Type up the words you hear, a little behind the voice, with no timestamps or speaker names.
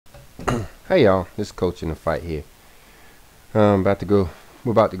Hey y'all, this is Coach in the Fight here. About to go.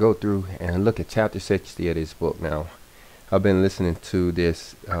 We're about to go through and look at chapter 60 of this book. Now, I've been listening to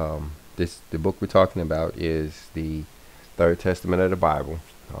this. The book we're talking about is the Third Testament of the Bible.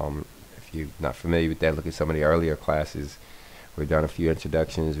 If you're not familiar with that, look at some of the earlier classes. We've done a few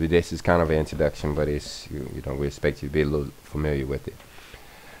introductions. This is kind of an introduction, but it's we expect you to be a little familiar with it.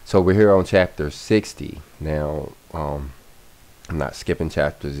 So we're here on chapter 60 now. I'm not skipping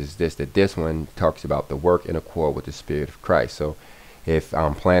chapters. Is this one talks about the work in accord with the Spirit of Christ. So if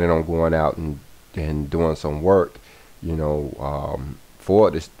I'm planning on going out and doing some work,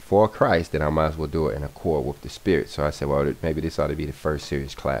 for Christ, then I might as well do it in accord with the Spirit. So I said, well, maybe this ought to be the first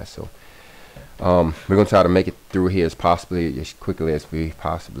serious class. So we're gonna try to make it through here as quickly as we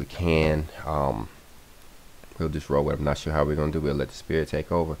possibly can. We'll just roll with it. I'm not sure how we're gonna do. We'll let the Spirit take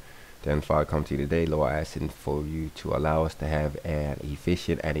over. Then, Father, come to you today, Lord, asking for you to allow us to have an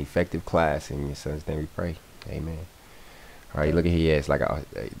efficient and effective class. In your Son's name we pray. Amen. All right, look at here. It's like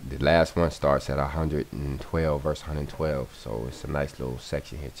the last one starts at 112, verse 112. So it's a nice little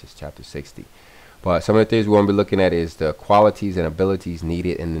section here, just chapter 60. But some of the things we're going to be looking at is the qualities and abilities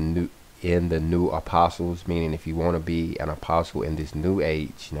needed in the new apostles. Meaning, if you want to be an apostle in this new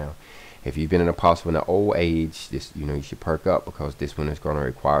age now. If you've been an apostle in the old age, you should perk up, because this one is going to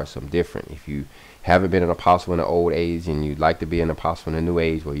require something different. If you haven't been an apostle in the old age and you'd like to be an apostle in the new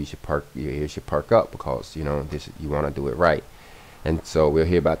age, well, you should perk up, because you want to do it right. And so we'll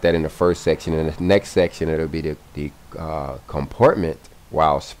hear about that in the first section. In the next section, it'll be the comportment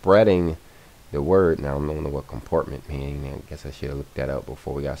while spreading the word. Now, I don't know what comportment means. I guess I should have looked that up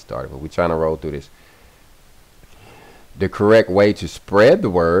before we got started. But we're trying to roll through this. The correct way to spread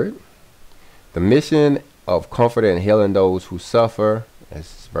the word. The mission of comforting and healing those who suffer.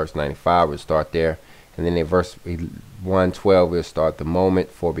 That's verse 95. We'll start there. And then in verse 112, we'll start the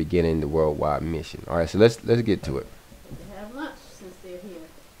moment for beginning the worldwide mission. All right, so let's get to it. They have lunch since they're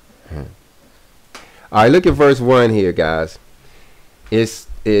here. All right, look at verse 1 here, guys. It's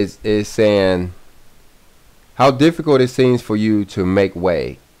saying, how difficult it seems for you to make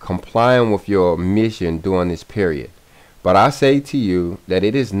way, complying with your mission during this period. But I say to you that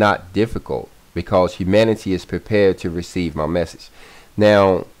it is not difficult, because humanity is prepared to receive my message.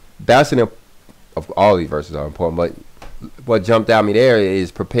 Now, of all these verses are important, but what jumped out me there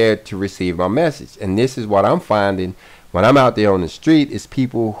is prepared to receive my message. And this is what I'm finding when I'm out there on the street, is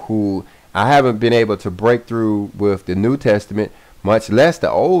people who I haven't been able to break through with the New Testament, much less the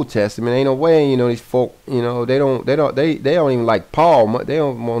Old Testament. Ain't no way, these folk, they don't even like Paul. They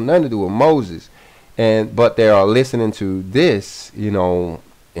don't want nothing to do with Moses. But they are listening to this,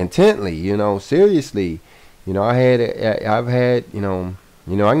 intently, seriously. I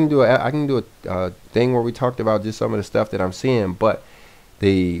can do a thing where we talked about just some of the stuff that I'm seeing, but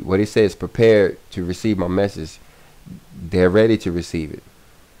what he says, prepared to receive my message, they're ready to receive it.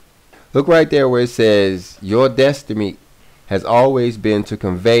 Look right there where it says, your destiny has always been to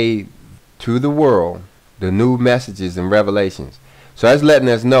convey to the world the new messages and revelations. So that's letting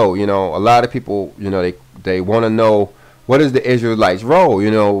us know, a lot of people, they want to know, what is the Israelites' role?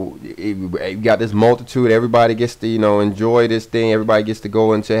 You got this multitude. Everybody gets to, enjoy this thing. Everybody gets to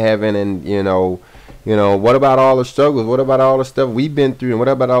go into heaven. And, what about all the struggles? What about all the stuff we've been through? And what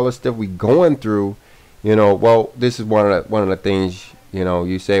about all the stuff we going through? Well, this is one of the things,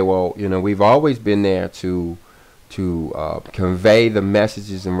 you say, well, we've always been there to convey the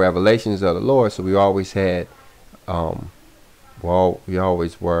messages and revelations of the Lord. So we always had, we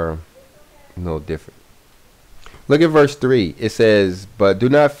always were no different. Look at verse 3. It says, but do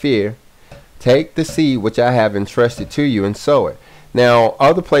not fear. Take the seed which I have entrusted to you and sow it. Now,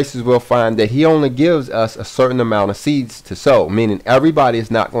 other places we'll find that he only gives us a certain amount of seeds to sow, meaning everybody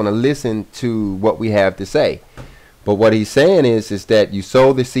is not going to listen to what we have to say. But what he's saying is that you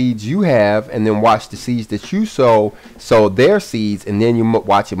sow the seeds you have, and then watch the seeds that you sow their seeds, and then you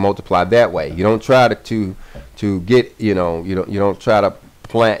watch it multiply that way. You don't try to get, you don't try to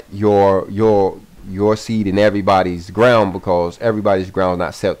plant your seed in everybody's ground, because everybody's ground is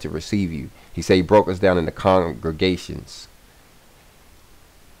not set to receive you. He said he broke us down into congregations.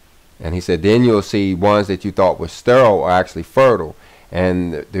 And he said, then you'll see ones that you thought were sterile are actually fertile.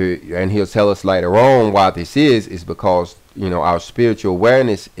 And he'll tell us later on why this is because, our spiritual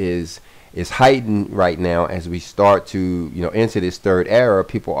awareness is heightened right now as we start to, enter this third era.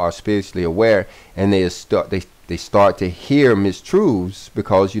 People are spiritually aware, and they start to hear mistruths,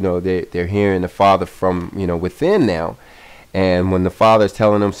 because they're hearing the Father from within now. And when the Father is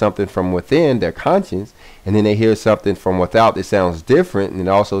telling them something from within their conscience, and then they hear something from without that sounds different, and it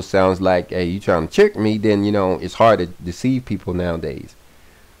also sounds like, hey, you trying to trick me, then it's hard to deceive people nowadays.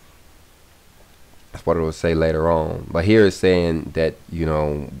 That's what it will say later on. But here it's saying that, you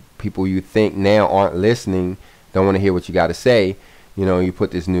know, people you think now aren't listening, don't want to hear what you got to say. You know, you put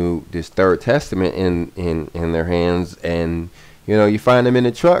this Third Testament in their hands, and you know, you find them in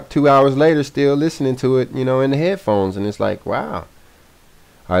the truck 2 hours later still listening to it, you know, in the headphones, and it's like, wow. All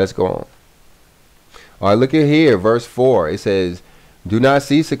right, let's go on. All right, look at here, verse 4. It says, do not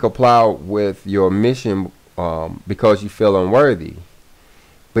cease to comply with your mission because you feel unworthy.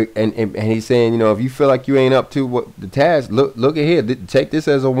 But and he's saying, you know, if you feel like you ain't up to what the task, look at here. Take this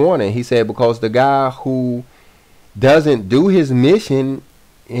as a warning. He said, because the guy who doesn't do his mission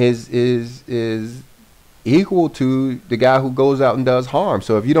is equal to the guy who goes out and does harm.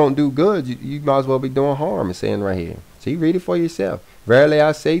 So if you don't do good, you might as well be doing harm. It's saying right here. See, read it for yourself. Verily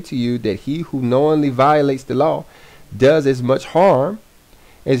I say to you that he who knowingly violates the law does as much harm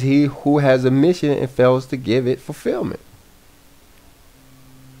as he who has a mission and fails to give it fulfillment.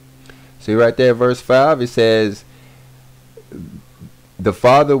 See right there, verse 5, it says, the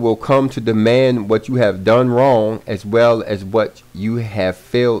Father will come to demand what you have done wrong as well as what you have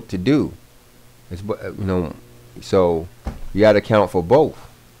failed to do. It's, you know, so you got to account for both.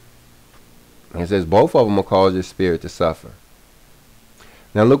 And it says both of them will cause your spirit to suffer.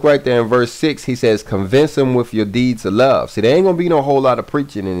 Now look right there in verse 6. He says, convince them with your deeds of love. See, there ain't gonna be no whole lot of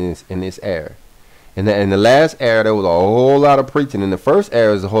preaching in this era. In the last era, there was a whole lot of preaching. In the first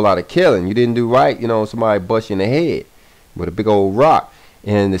era, was a whole lot of killing. You didn't do right, you know, somebody bust you in the head with a big old rock.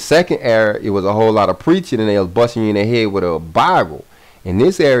 And in the second era, it was a whole lot of preaching, and they was busting you in the head with a Bible. In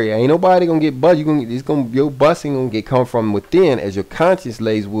this area, ain't nobody gonna get busted. Your busting gonna get come from within as your conscience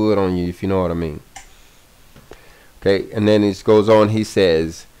lays wood on you, if you know what I mean. Okay, and then it goes on. He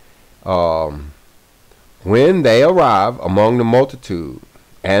says, when they arrive among the multitude,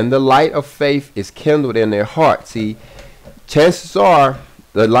 and the light of faith is kindled in their heart. See, chances are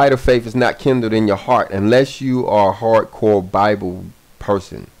the light of faith is not kindled in your heart unless you are a hardcore Bible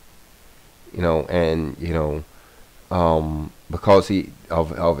person, you know, and you know, because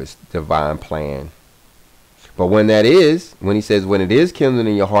of his divine plan. But when he says when it is kindled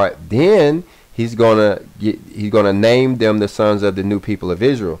in your heart, then he's gonna name them the sons of the new people of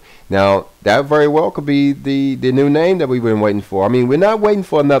Israel. Now that very well could be the new name that we've been waiting for. I mean, we're not waiting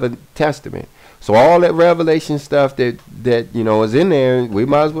for another testament. So all that revelation stuff that you know is in there, we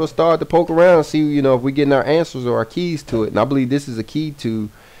might as well start to poke around and see, you know, if we're getting our answers or our keys to it. And I believe this is a key to,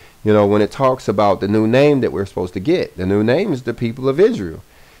 you know, when it talks about the new name that we're supposed to get. The new name is the people of Israel.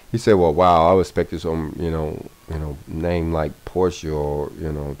 He said, well, wow, I would expect some, you know, name like Portia or,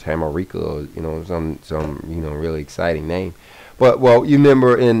 you know, Tamarika, or, you know, some, you know, really exciting name. But, well, you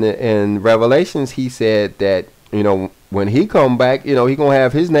remember in Revelations, he said that, you know, when he come back, you know, he gonna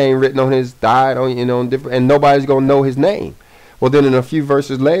have his name written on his thigh, on, you know, different, and nobody's gonna know his name. Well, then in a few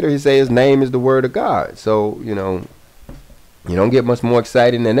verses later, he says his name is the Word of God. So, you know, you don't get much more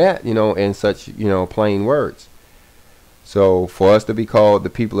exciting than that, you know, in such, you know, plain words. So for us to be called the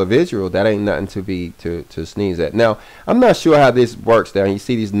people of Israel, that ain't nothing to be to sneeze at. Now, I'm not sure how this works down. You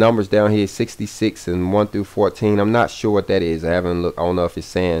see these numbers down here, 66 and 1 through 14. I'm not sure what that is. I haven't looked. I don't know if it's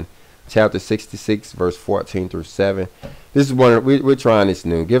saying chapter 66, verse 14 through 7. This is one we're trying this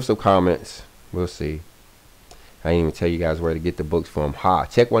new. Give some comments. We'll see. I didn't even tell you guys where to get the books from.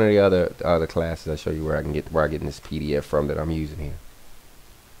 Check one of the other classes. I'll show you where I'm getting this PDF from that I'm using here.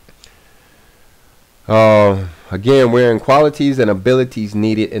 Again, we're in qualities and abilities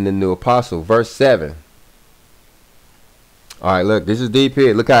needed in the new apostle. Verse 7. All right, look, this is deep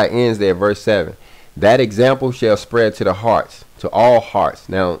here. Look how it ends there, verse 7. That example shall spread to the hearts, to all hearts.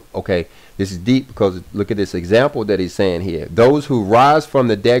 Now, okay, this is deep because look at this example that he's saying here. Those who rise from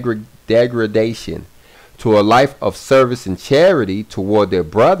the degradation to a life of service and charity toward their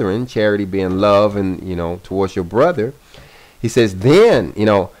brethren, charity being love and, you know, towards your brother. He says, then, you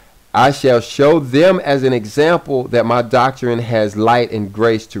know, I shall show them as an example that my doctrine has light and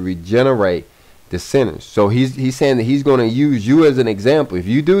grace to regenerate the sinners. So he's saying that he's going to use you as an example. If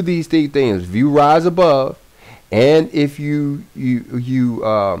you do these three things, if you rise above, and if you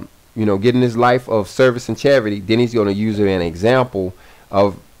know, get in this life of service and charity, then he's going to use it as an example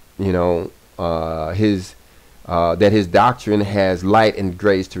of, you know, that his doctrine has light and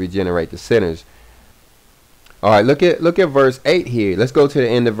grace to regenerate the sinners. All right, look at verse 8 here. Let's go to the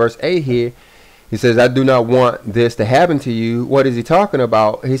end of verse 8 here. He says, I do not want this to happen to you. What is he talking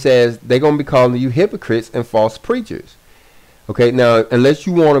about? He says, they're going to be calling you hypocrites and false preachers. Okay, now, unless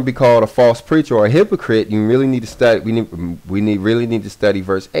you want to be called a false preacher or a hypocrite, you really need to study. We really need to study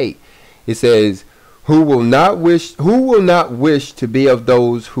verse 8. It says, who will not wish to be of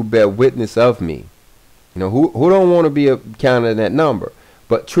those who bear witness of me? You know, who don't want to be counted in that number?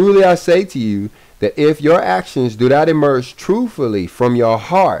 But truly I say to you, that if your actions do not emerge truthfully from your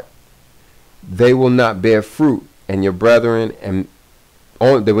heart, they will not bear fruit, and your brethren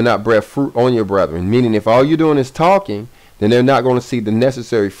they will not bear fruit on your brethren. Meaning, if all you're doing is talking, then they're not going to see the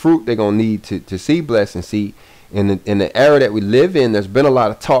necessary fruit they're going to need to see blessing. See, in the era that we live in, there's been a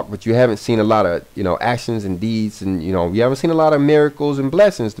lot of talk, but you haven't seen a lot of, actions and deeds, and, you haven't seen a lot of miracles and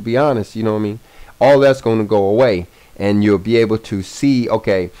blessings, to be honest. You know what I mean? All that's going to go away, and you'll be able to see,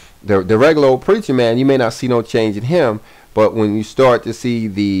 okay, the regular old preacher man, you may not see no change in him, but when you start to see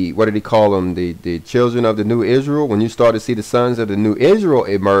the, what did he call them, the children of the new Israel, when you start to see the sons of the new Israel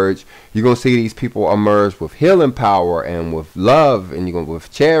emerge, you're going to see these people emerge with healing power and with love, and you're going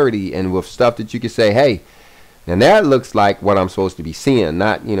with charity and with stuff that you can say, hey, and that looks like what I'm supposed to be seeing,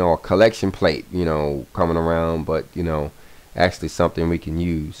 not, a collection plate, coming around, but, actually something we can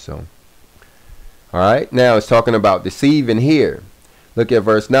use. So, all right, now it's talking about deceiving here. Look at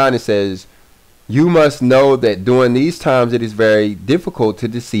verse 9. It says, you must know that during these times it is very difficult to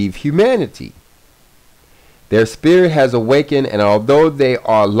deceive humanity. Their spirit has awakened, and although they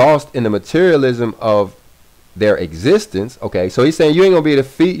are lost in the materialism of their existence, okay, so he's saying you ain't gonna be able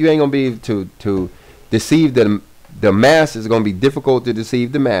to you ain't gonna be able to deceive the masses. It's gonna be difficult to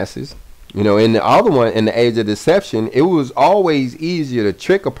deceive the masses. In the other one, in the age of deception, it was always easier to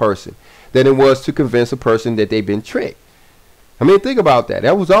trick a person than it was to convince a person that they've been tricked. I mean, think about that.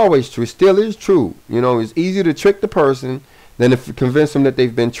 That was always true. It still is true. It's easier to trick the person than to convince them that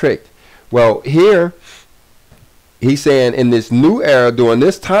they've been tricked. Well, here, he's saying in this new era, during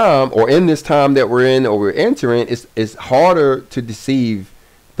this time, or in this time that we're in or we're entering, it's harder to deceive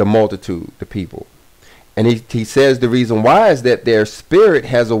the multitude, the people. And he says the reason why is that their spirit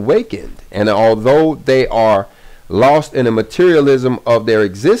has awakened. And although they are lost in the materialism of their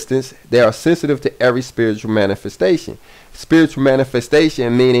existence, they are sensitive to every spiritual manifestation. Spiritual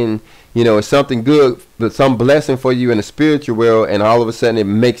manifestation meaning, it's something good, but some blessing for you in the spiritual world, and all of a sudden it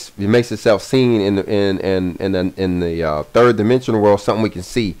makes itself seen in the third dimensional world, something we can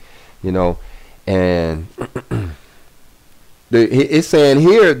see, and it's saying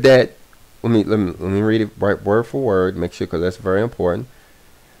here that let me read it right word for word, make sure, because that's very important.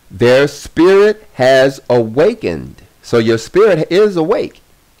 Their spirit has awakened. So your spirit is awake.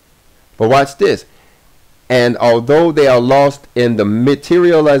 But watch this. And although they are lost in the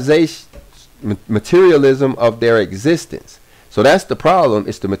materialism of their existence. So that's the problem.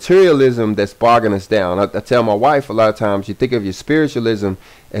 It's the materialism that's bogging us down. I tell my wife a lot of times, you think of your spiritualism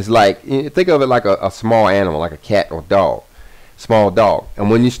as like, think of it like a small animal, like a cat or dog. Small dog. And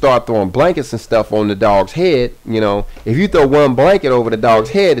when you start throwing blankets and stuff on the dog's head, if you throw one blanket over the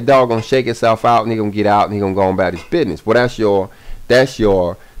dog's head, the dog gonna shake itself out and he gonna get out and he gonna go on about his business. Well, that's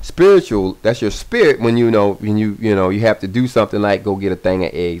your spiritual, that's your spirit when you have to do something like go get a thing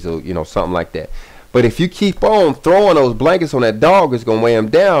of eggs or something like that. But if you keep on throwing those blankets on that dog, it's gonna weigh him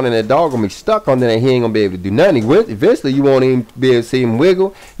down, and that dog gonna be stuck on there, and he ain't gonna be able to do nothing. Eventually you won't even be able to see him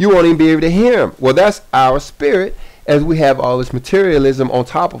wiggle, you won't even be able to hear him. Well, that's our spirit, as we have all this materialism on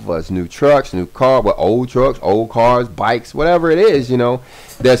top of us. New trucks, new car, well, old trucks, old cars, bikes, whatever it is,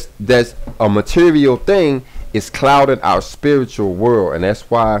 that's a material thing. Is clouding our spiritual world, and that's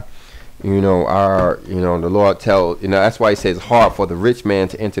why the Lord tells, that's why he says it's hard for the rich man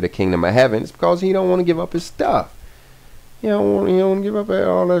to enter the kingdom of heaven. It's because he don't want to give up his stuff. He don't want to give up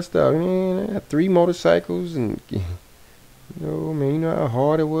all that stuff. I had 3 motorcycles, and man, you know how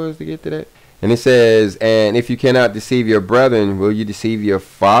hard it was to get to that. And it says, and if you cannot deceive your brethren, will you deceive your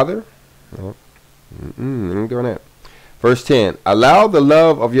father? Let me go on that. Verse 10, allow the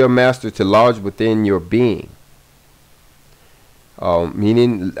love of your master to lodge within your being.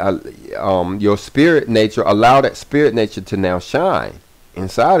 Meaning your spirit nature, allow that spirit nature to now shine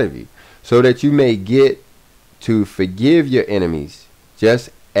inside of you, so that you may get to forgive your enemies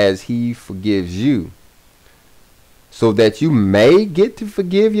just as he forgives you. So that you may get to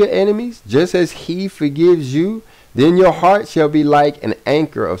forgive your enemies just as he forgives you, then your heart shall be like an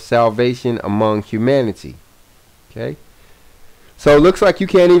anchor of salvation among humanity. Okay. So it looks like you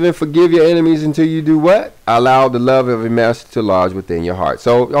can't even forgive your enemies until you do what? Allow the love of your master to lodge within your heart.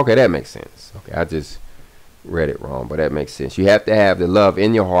 So, okay, that makes sense. Okay, I just read it wrong, but that makes sense. You have to have the love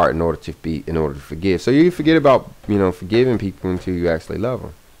in your heart in order to forgive. So you forget about, forgiving people until you actually love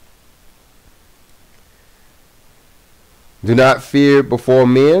them. Do not fear before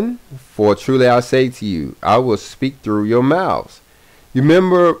men, for truly I say to you, I will speak through your mouths. You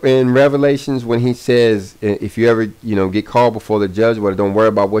remember in Revelations when he says, if you ever, get called before the judge, well, don't worry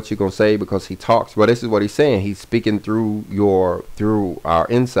about what you're going to say because he talks. Well, this is what he's saying. He's speaking through our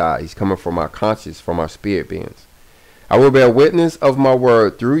inside. He's coming from our conscience, from our spirit beings. I will bear witness of my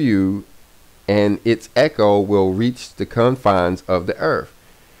word through you and its echo will reach the confines of the earth.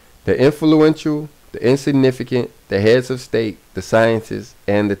 The influential, the insignificant, the heads of state, the scientists,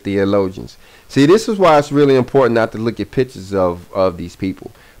 and the theologians. See, this is why it's really important not to look at pictures of these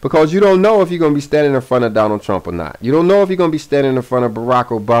people. Because you don't know if you're going to be standing in front of Donald Trump or not. You don't know if you're going to be standing in front of Barack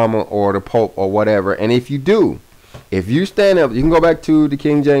Obama or the Pope or whatever. And if you do, if you stand up, you can go back to the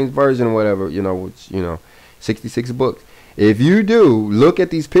King James Version or whatever, which, 66 books. If you do look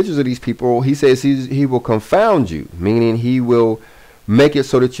at these pictures of these people, he says he will confound you, meaning he will make it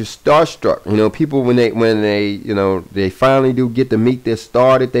so that you're starstruck. People when they finally do get to meet this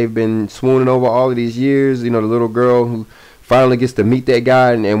star that they've been swooning over all of these years. The little girl who finally gets to meet that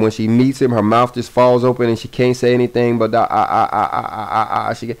guy, and when she meets him, her mouth just falls open and she can't say anything but that's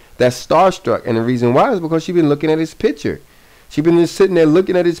starstruck. And the reason why is because she's been looking at his picture. She's been just sitting there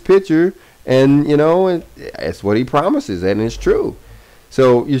looking at his picture, and and that's what he promises, and it's true.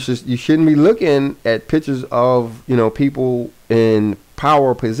 So you shouldn't be looking at pictures of people in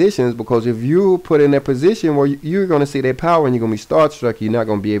power positions, because if you put in that position where you're going to see their power and you're going to be starstruck, you're not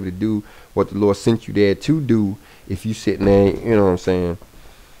going to be able to do what the Lord sent you there to do. If you sitting there,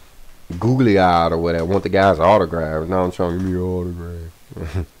 googly eyed or whatever, want the guy's autograph. Now I'm trying to give me your autograph.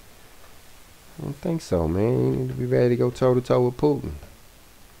 I don't think so, man. You need to be ready to go toe to toe with Putin.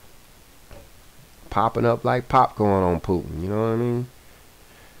 Popping up like popcorn on Putin. You know what I mean?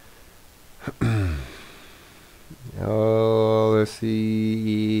 Oh, let's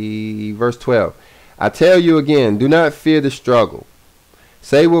see. Verse 12. I tell you again, do not fear the struggle.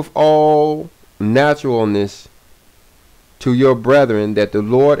 Say with all naturalness to your brethren that the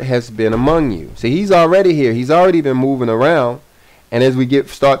Lord has been among you. See, he's already here. He's already been moving around. And as we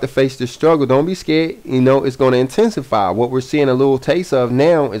start to face this struggle, don't be scared. It's going to intensify. What we're seeing a little taste of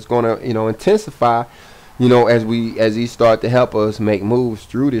now is going to, intensify, as he start to help us make moves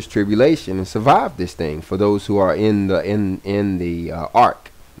through this tribulation and survive this thing. For those who are in the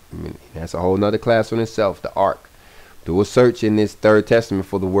ark, that's a whole nother class on itself. The ark. Do a search in this Third Testament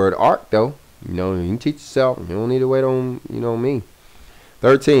for the word ark, though. You can teach yourself. You don't need to wait on, me.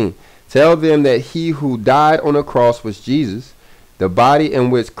 13. Tell them that he who died on the cross was Jesus, the body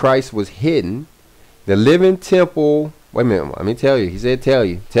in which Christ was hidden, the living temple. Wait a minute. Let me tell you. He said, tell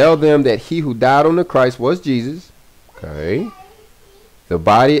you. Tell them that he who died on the Christ was Jesus. Okay. The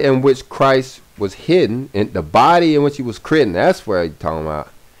body in which Christ was hidden, and the body in which he was hidden. That's what he's talking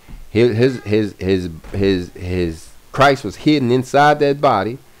about. His Christ was hidden inside that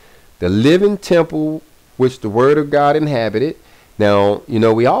body. The living temple which the word of God inhabited. Now,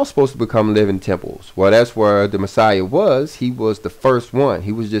 we all supposed to become living temples. Well, that's where the Messiah was. He was the first one.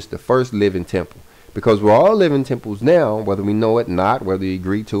 He was just the first living temple. Because we're all living temples now, whether we know it or not, whether we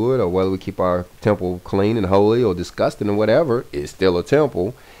agree to it, or whether we keep our temple clean and holy or disgusting or whatever, it's still a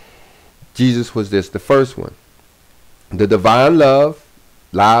temple. Jesus was just the first one. The divine love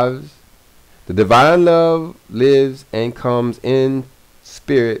lives. The divine love lives and comes in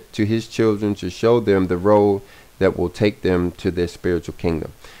spirit to his children to show them the road that will take them to their spiritual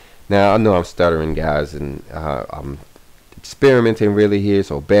kingdom. Now, I know I'm stuttering, guys, and I'm experimenting really here,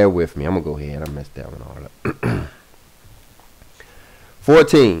 so bear with me. I'm going to go ahead. I messed that one all up.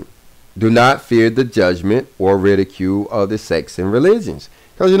 14. Do not fear the judgment or ridicule of the sects and religions.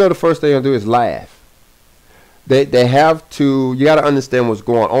 Because the first thing they'll do is laugh. They have to, you got to understand what's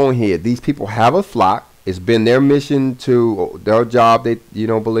going on here. These people have a flock. It's been their mission their job, they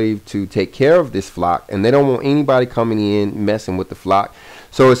believe, to take care of this flock. And they don't want anybody coming in messing with the flock.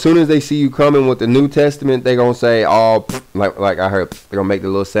 So as soon as they see you coming with the New Testament, they're going to say, oh, like I heard, they're going to make the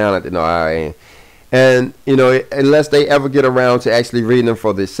little sound at the no, I ain't. And, unless they ever get around to actually reading them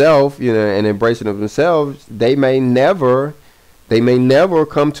for themselves, and embracing them themselves, they may never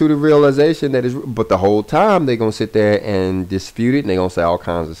come to the realization that but the whole time they're going to sit there and dispute it, and they're going to say all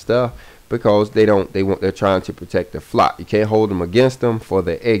kinds of stuff. Because they're trying to protect the flock. You can't hold them against them for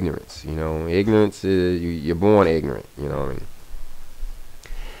their ignorance. Ignorance is you're born ignorant. You know what I mean?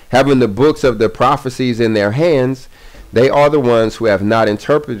 Having the books of the prophecies in their hands, they are the ones who have not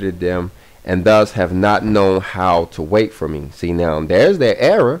interpreted them, and thus have not known how to wait for me. See, now there's their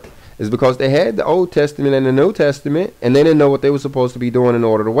error. Is because they had the Old Testament and the New Testament, and they didn't know what they were supposed to be doing in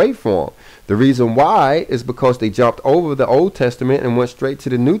order to wait for them. The reason why is because they jumped over the Old Testament and went straight to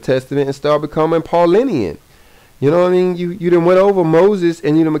the New Testament and started becoming Paulinian. You know what I mean? You didn't went over Moses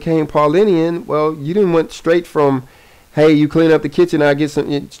and you done became Paulinian. Well, you didn't went straight from, hey, you clean up the kitchen, I get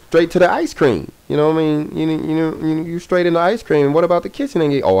some, straight to the ice cream. You know what I mean? You straight into ice cream. What about the kitchen?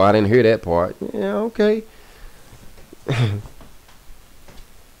 And oh, I didn't hear that part. Yeah, okay.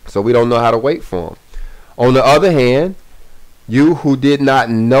 So we don't know how to wait for them. On the other hand, You who did not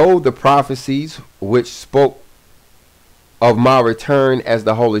know the prophecies which spoke of my return as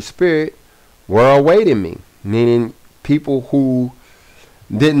the Holy Spirit were awaiting me. Meaning people who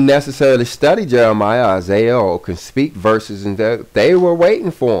didn't necessarily study Jeremiah, Isaiah, or can speak verses, and they were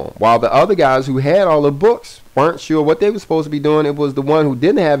waiting for him. While the other guys who had all the books weren't sure what they were supposed to be doing. It was the one who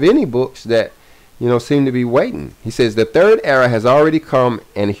didn't have any books that, seemed to be waiting. He says the third era has already come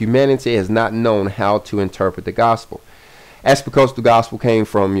and humanity has not known how to interpret the gospel. That's because the gospel came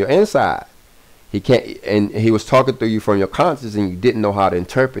from your inside. He was talking through you from your conscience, and you didn't know how to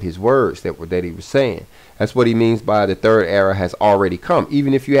interpret his words that he was saying. That's what he means by the third era has already come.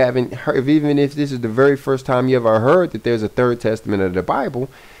 Even if you haven't heard, even if this is the very first time you ever heard that there's a third testament of the Bible,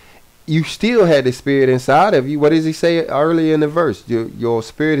 you still had the spirit inside of you. What does he say earlier in the verse? Your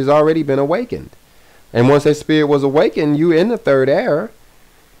spirit has already been awakened. And once that spirit was awakened, you in the third era.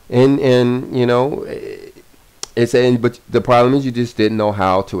 And it's saying, but the problem is you just didn't know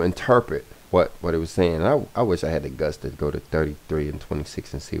how to interpret what it was saying. I wish I had the guts to go to 33 and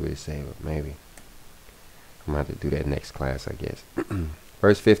 26 and see what it's saying, but maybe I'm going to have to do that next class, I guess.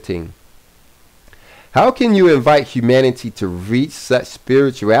 Verse 15. How can you invite humanity to reach such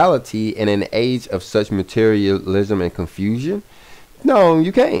spirituality in an age of such materialism and confusion? No,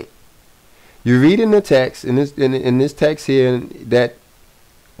 you can't. You read in the text, in this text here, that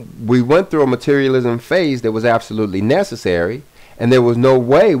we went through a materialism phase that was absolutely necessary, and there was no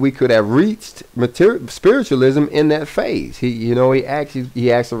way we could have reached spiritualism in that phase. He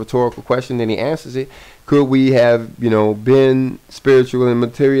asks a rhetorical question, then he answers it. Could we have, been spiritual in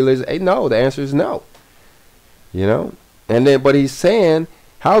materialism? No, the answer is no. But he's saying,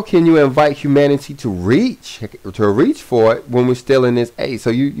 how can you invite humanity to reach for it when we're still in this age? So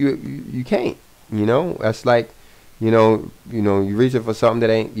you can't. That's like, you reaching for something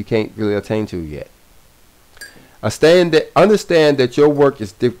that you can't really attain to yet. Understand that your work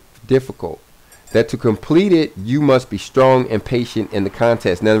is difficult. That to complete it, you must be strong and patient in the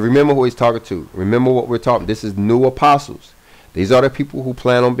contest. Now, remember who he's talking to. Remember what we're talking. This is new apostles. These are the people who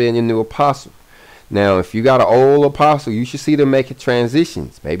plan on being your new apostle. Now, if you got an old apostle, you should see them making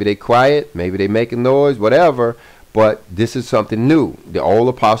transitions. Maybe they quiet, maybe they making noise, whatever. But this is something new. The old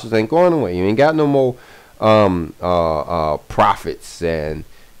apostles ain't going away. You ain't got no more prophets and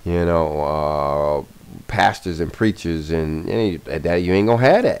pastors and preachers and that. You ain't gonna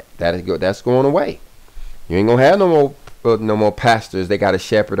have that. That's going away. You ain't gonna have no more pastors. They got a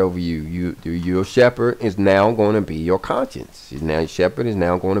shepherd over you. Your shepherd is now going to be your conscience. Your shepherd is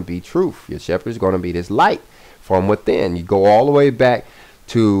now going to be truth. Your shepherd is going to be this light from within. You go all the way back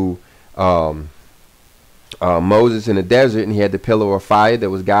to Moses in the desert, and he had the pillar of fire that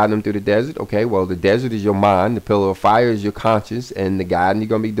was guiding him through the desert. Okay, well, the desert is your mind, the pillar of fire is your conscience, and the guiding you're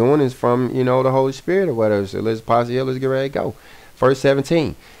going to be doing is from, the Holy Spirit or whatever. So let's pause here, let's get ready to go. Verse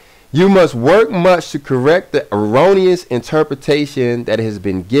 17. You must work much to correct the erroneous interpretation that has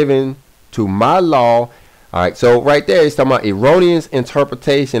been given to my law. All right, so right there, it's talking about erroneous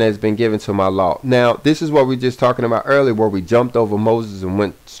interpretation that has been given to my law. Now, this is what we were just talking about earlier, where we jumped over Moses and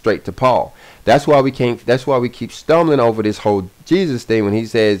went straight to Paul. That's why we keep stumbling over this whole Jesus thing when he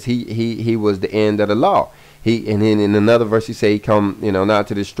says he was the end of the law. And then in another verse he say he come, not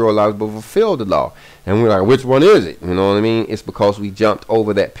to destroy laws but fulfill the law. And we're like, which one is it? You know what I mean? It's because we jumped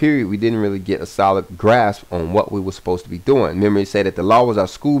over that period. We didn't really get a solid grasp on what we were supposed to be doing. Remember, he said that the law was our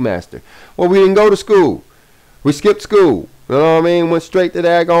schoolmaster. Well, we didn't go to school. We skipped school. You know what I mean? Went straight to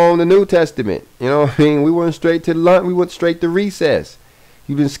the New Testament. You know what I mean? We went straight to lunch. We went straight to recess.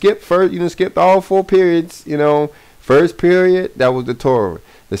 You didn't skip first. You didn't skip all 4 periods. First period, that was the Torah.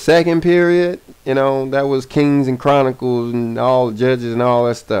 The second period, that was Kings and Chronicles and all the Judges and all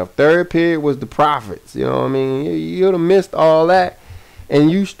that stuff. Third period was the prophets. You know what I mean? You'd have missed all that, and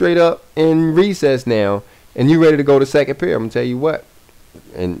you straight up in recess now, and you ready to go to second period. I'm gonna tell you what.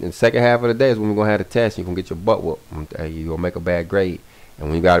 In the second half of the day is when we're gonna have the test. You're gonna get your butt whooped. I'm gonna tell you, you're gonna make a bad grade, and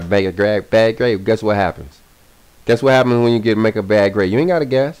when you got to make a bad grade, guess what happens? Guess what happens when you make a bad grade? You ain't got to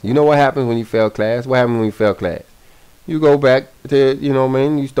guess. You know what happens when you fail class? What happens when you fail class? You go back to,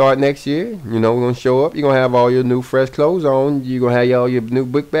 you start next year. We're going to show up. You're going to have all your new fresh clothes on. You're going to have all your new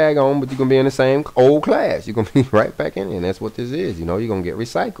book bag on, but you're going to be in the same old class. You're going to be right back in there, and that's what this is. You're going to get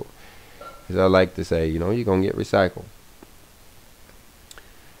recycled. As I like to say, you're going to get recycled.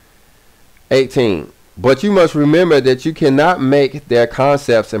 18. But you must remember that you cannot make their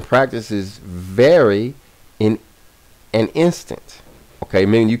concepts and practices vary in an instant. Okay,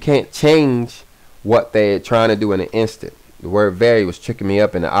 meaning you can't change what they're trying to do in an instant. The word vary was tricking me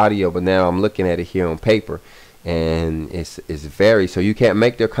up in the audio, but now I'm looking at it here on paper, and it's vary. So you can't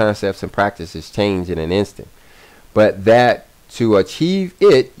make their concepts and practices change in an instant. But that to achieve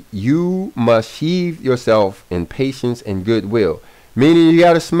it, you must sheathe yourself in patience and goodwill. Meaning you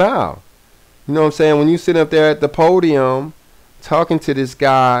got to smile. You know what I'm saying? When you sit up there at the podium talking to this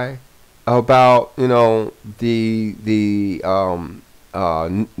guy about, you know, the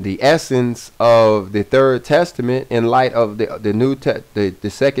essence of the Third Testament in light of the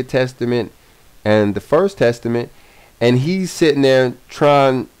Second Testament and the First Testament, and he's sitting there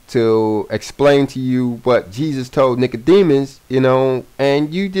trying to explain to you what Jesus told Nicodemus, you know,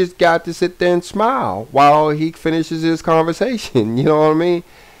 and you just got to sit there and smile while he finishes his conversation. You know what I mean?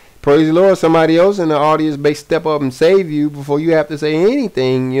 Praise the Lord. Somebody else in the audience may step up and save you before you have to say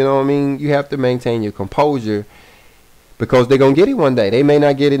anything. You know what I mean? You have to maintain your composure, because they're gonna get it one day. They may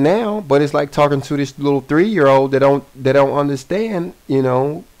not get it now, but it's like talking to this little 3-year-old that don't understand. You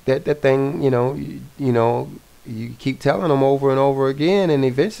know that thing. You know. You keep telling them over and over again, and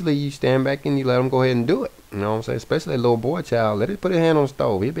eventually you stand back and you let them go ahead and do it. You know what I'm saying? Especially a little boy child. Let it put his hand on the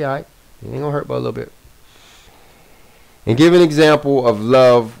stove. He'll be all right. It ain't gonna hurt but a little bit. And give an example of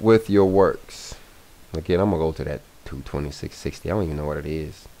love with your works. Again, I'm gonna go to that 22660. I don't even know what it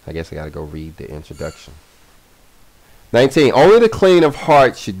is. I guess I gotta go read the introduction. 19. Only the clean of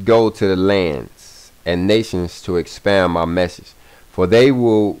heart should go to the lands and nations to expand my message, for they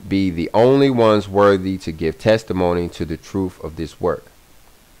will be the only ones worthy to give testimony to the truth of this work.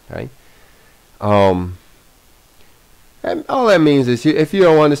 Okay. And all that means is, if you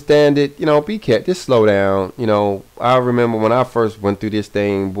don't understand it, you know, be careful. Just slow down. You know, I remember when I first went through this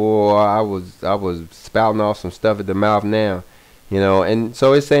thing, boy, I was spouting off some stuff at the mouth now. You know, and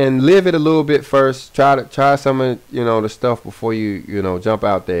so it's saying live it a little bit first. Try some of, you know, the stuff before you jump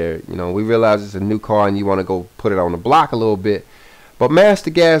out there. You know, we realize it's a new car and you want to go put it on the block a little bit. But master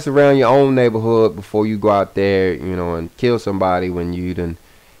gas around your own neighborhood before you go out there, you know, and kill somebody when you done,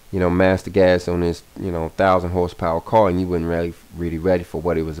 you know, master gas on this, you know, 1,000 horsepower car and you weren't really ready for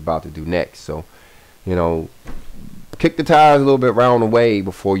what it was about to do next. So, you know, kick the tires a little bit round the way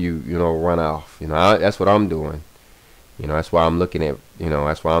before you know, run off. You know, that's what I'm doing. You know, that's why I'm looking at, you know,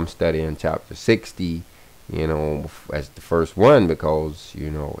 that's why I'm studying chapter 60, you know, as the first one, because, you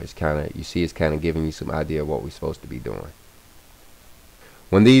know, it's kind of, you see, it's kind of giving you some idea of what we're supposed to be doing.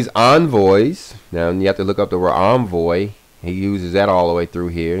 When these envoys, now you have to look up the word envoy, he uses that all the way through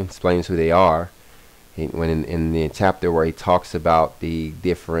here, explains who they are. When in the chapter where he talks about the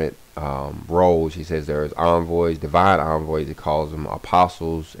different roles, he says there's envoys, divine envoys, he calls them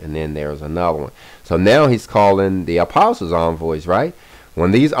apostles, and then there's another one. So now he's calling the apostles envoys, right?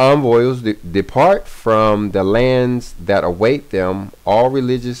 When these envoys depart from the lands that await them, all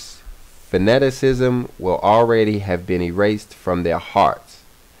religious fanaticism will already have been erased from their hearts.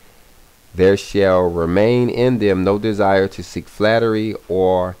 There shall remain in them no desire to seek flattery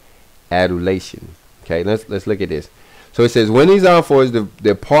or adulation. Okay, let's look at this. So it says, when these envoys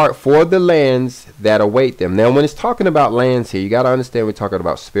depart for the lands that await them. Now, when it's talking about lands here, you got to understand we're talking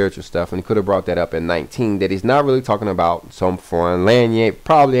about spiritual stuff. And he could have brought that up in 19, that he's not really talking about some foreign land. You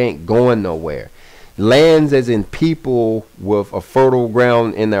probably ain't going nowhere. Lands as in people with a fertile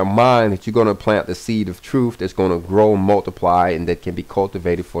ground in their mind that you're going to plant the seed of truth that's going to grow and multiply and that can be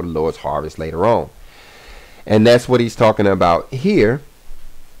cultivated for the Lord's harvest later on. And that's what he's talking about here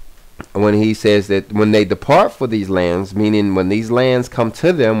when he says that when they depart for these lands, meaning when these lands come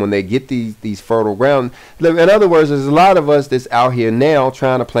to them, when they get these fertile ground. In other words, there's a lot of us that's out here now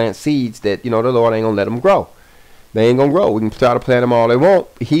trying to plant seeds that, you know, the Lord ain't going to let them grow. They ain't going to grow. We can try to plant them all they want.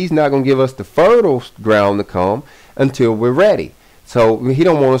 He's not going to give us the fertile ground to come until we're ready. So he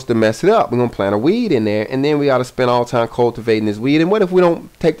don't want us to mess it up. We're going to plant a weed in there, and then we got to spend all the time cultivating this weed. And what if we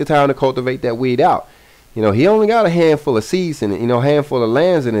don't take the time to cultivate that weed out? You know, he only got a handful of seeds in it, you know, a handful of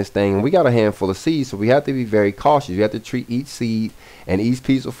lands in this thing, and we got a handful of seeds. So we have to be very cautious. You have to treat each seed and each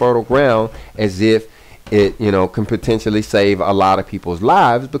piece of fertile ground as if it, you know, can potentially save a lot of people's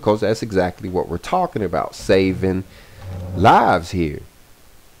lives, because that's exactly what we're talking about, saving lives here.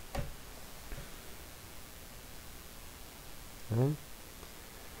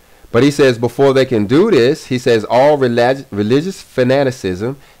 But he says before they can do this, he says all religious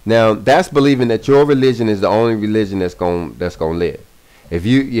fanaticism. Now that's believing that your religion is the only religion that's going to live. If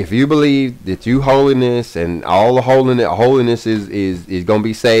you believe that you holiness and all the holiness is going to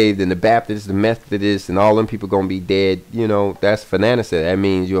be saved, and the Baptists, the Methodists, and all them people going to be dead, you know, that's fanaticism. That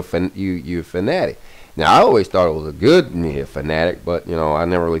means you're a fanatic. Now I always thought it was a good fanatic, but you know, I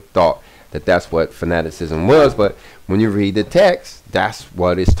never really thought that that's what fanaticism was. But when you read the text, that's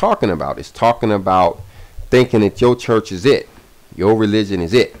what it's talking about. It's talking about thinking that your church is it, your religion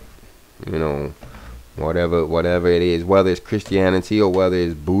is it, you know. Whatever it is, whether it's Christianity or whether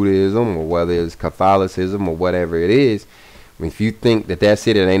it's Buddhism or whether it's Catholicism or whatever it is, If you think that that's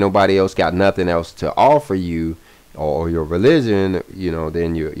it and ain't nobody else got nothing else to offer you or your religion,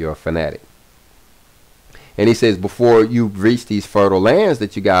 then you're a fanatic. And he says, before you reach these fertile lands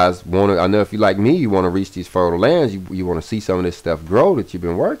that you guys want to, I know if you like me, you want to reach these fertile lands, you want to see some of this stuff grow that you've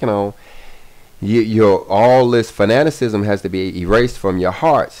been working on. All this fanaticism has to be erased from your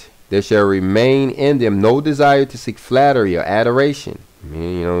hearts. There shall remain in them no desire to seek flattery or adoration.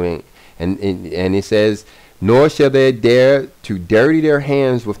 And it says, nor shall they dare to dirty their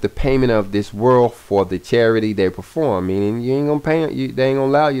hands with the payment of this world for the charity they perform. Meaning, you ain't gonna pay. They ain't gonna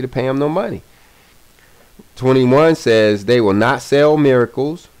allow you to pay them no money. 21 says, they will not sell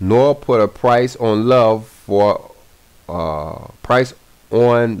miracles, nor put a price on love for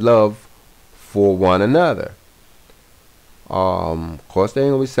one another. Of course, they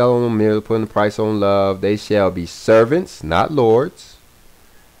ain't gonna be selling them miracles, putting the price on love. They shall be servants, not lords.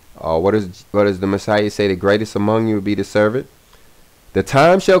 What does the Messiah say? The greatest among you will be the servant. The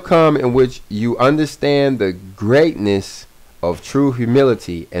time shall come in which you understand the greatness of true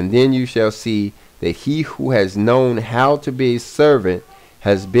humility, and then you shall see that he who has known how to be a servant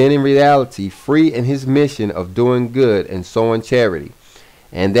has been in reality free in his mission of doing good and sowing charity,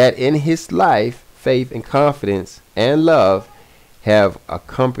 and that in his life, faith and confidence and love have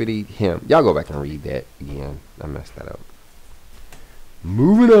accompanied him. Y'all go back and read that again. I messed that up.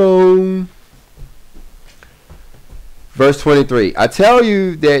 Moving on. Verse 23. I tell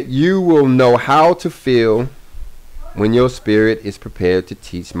you that you will know how to feel when your spirit is prepared to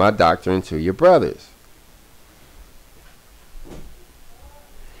teach my doctrine to your brothers.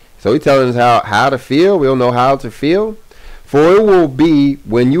 So he's telling us how to feel. We'll know how to feel. For it will be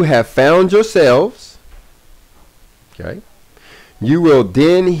when you have found yourselves. Okay. You will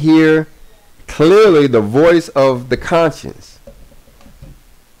then hear clearly the voice of the conscience.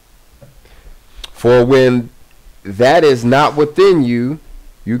 For when that is not within you,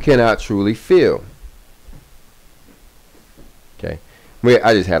 you cannot truly feel. Okay.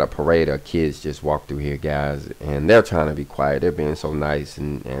 I just had a parade of kids just walk through here, guys, and they're trying to be quiet. They're being so nice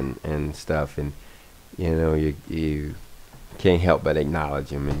and stuff, and you can't help but acknowledge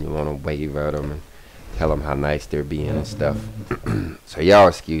them, and you want to wave at them and tell them how nice they're being and stuff. So y'all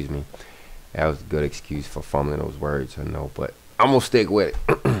excuse me. That was a good excuse for fumbling those words, I know, but I'm gonna stick with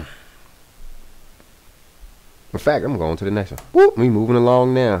it. In fact, I'm going to the next one. Whoop, we moving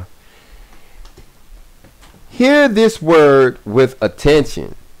along now. Hear this word with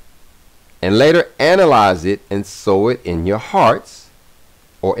attention and later analyze it and sow it in your hearts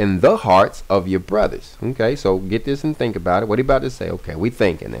or in the hearts of your brothers. Okay, so get this and think about it. What are you about to say? Okay, we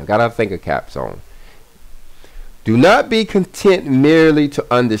thinking now. Got our thinker caps on. Do not be content merely to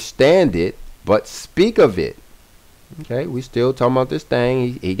understand it, but speak of it. Okay, we still talking about this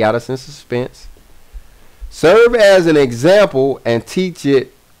thing. He got us in suspense. Serve as an example and teach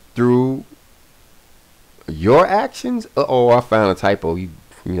it through your actions. Uh-oh, I found a typo. You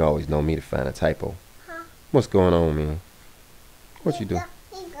always know me to find a typo. Huh? What's going on, man? What you do?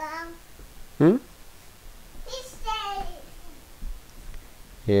 Hmm?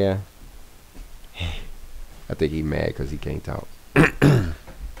 Yeah. I think he mad because he can't talk.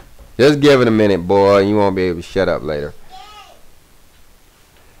 Just give it a minute, boy. You won't be able to shut up later.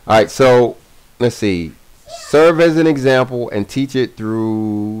 Alright, so let's see. Serve as an example and teach it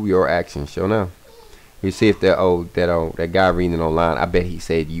through your actions. Show now. You see if that guy reading it online, I bet he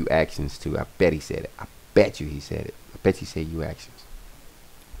said you actions too. I bet he said it. I bet you he said it. I bet you said you actions.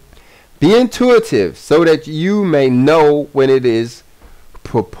 Be intuitive so that you may know when it is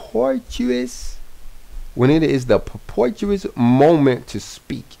propitious, when it is the propitious moment to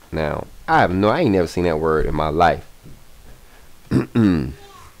speak. Now, I ain't never seen that word in my life.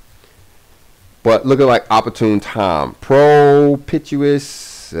 But looking like opportune time. Propitious.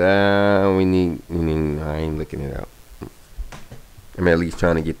 I ain't looking it up. I'm at least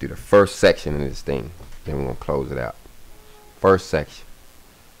trying to get through the first section of this thing. Then we're going to close it out. First section.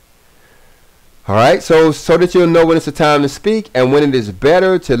 Alright, so that you'll know when it's the time to speak and when it is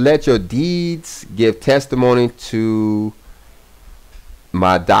better to let your deeds give testimony to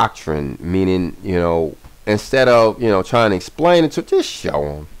my doctrine. Meaning, instead of, trying to explain it to, just show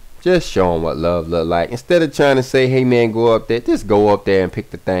them. Just show them what love look like. Instead of trying to say, hey man, go up there, just go up there and pick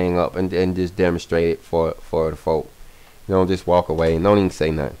the thing up and just demonstrate it for the folk. Just walk away and don't even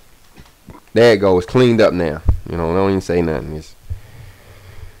say nothing. There it goes, cleaned up now. Don't even say nothing.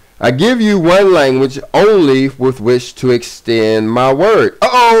 I give you one language only with which to extend my word.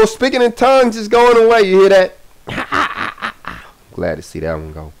 Uh-oh, speaking in tongues is going away. You hear that? Glad to see that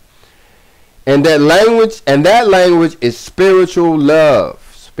one go. And that language is spiritual love.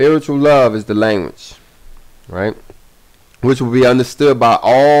 Spiritual love is the language, right? which will be understood by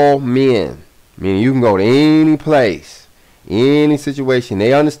all men. Meaning you can go to any place, any situation.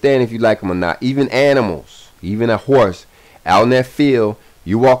 They understand if you like them or not. Even animals, even a horse out in that field.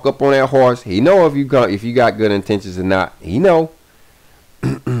 You walk up on that horse. He know if you got good intentions or not. He know.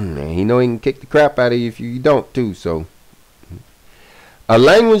 And he know he can kick the crap out of you if you don't too. So, a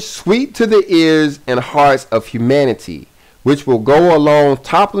language sweet to the ears and hearts of humanity, which will go along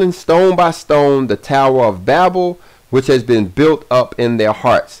toppling stone by stone the Tower of Babel, which has been built up in their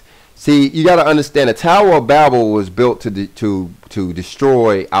hearts. See, you got to understand, the Tower of Babel was built to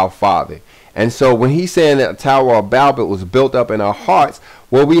destroy our father. And so when he's saying that the Tower of Babel was built up in our hearts,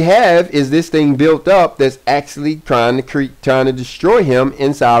 what we have is this thing built up that's actually trying to destroy him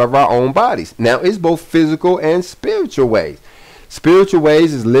inside of our own bodies. Now, it's both physical and spiritual ways. Spiritual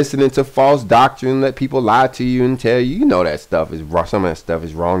ways is listening to false doctrine, let people lie to you and tell you, you know that stuff is wrong. Some of that stuff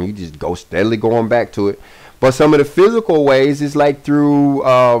is wrong. You just go steadily going back to it. But some of the physical ways is like through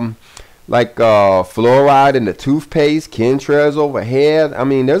fluoride in the toothpaste, chemtrails overhead. I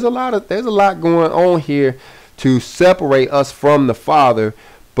mean, there's a lot going on here to separate us from the Father.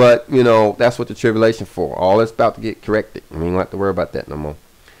 But you know, that's what the tribulation for. All that's about to get corrected. I mean, you don't have to worry about that no more.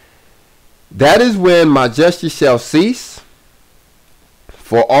 That is when my justice shall cease,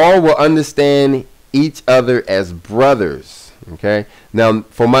 for all will understand each other as brothers. Okay. Now,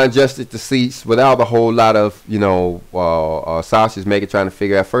 for my justice to cease without a whole lot of, sausage making, trying to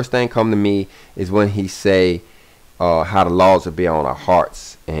figure out. First thing come to me is when he say how the laws will be on our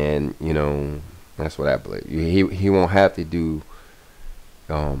hearts. And, that's what I believe. He won't have to do,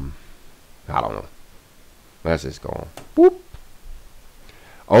 I don't know. Let's just go on. Boop.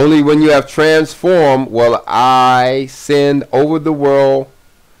 Only when you have transformed will I send over the world,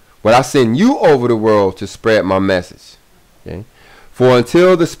 will I send you over the world to spread my message. Okay. For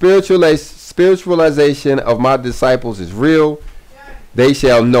until the spiritualization of my disciples is real, they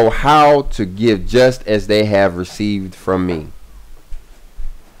shall know how to give just as they have received from me.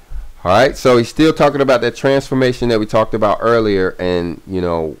 All right. So he's still talking about that transformation that we talked about earlier. And,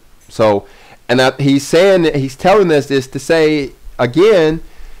 he's saying that he's telling us this to say, again,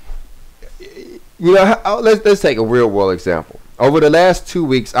 let's take a real world example. Over the last 2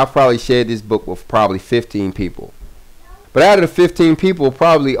 weeks, I've probably shared this book with probably 15 people. But out of the 15 people,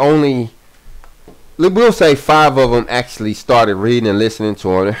 probably only, we'll say 5 of them actually started reading and listening to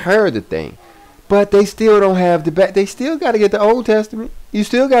it and heard the thing. But they still don't have the back. They still got to get the Old Testament. You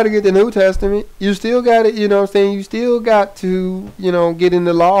still got to get the New Testament. You still got to, you still got to, get in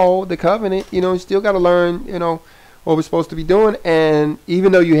the law, the covenant. You still got to learn, what we're supposed to be doing. And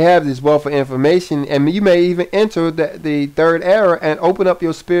even though you have this wealth of information, and you may even enter the third era and open up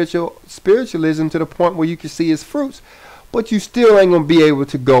your spiritualism to the point where you can see its fruits. But you still ain't going to be able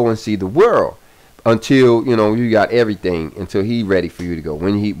to go and see the world until, you got everything, until he ready for you to go.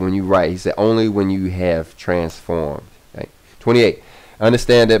 When you write, he said, only when you have transformed. Okay? 28.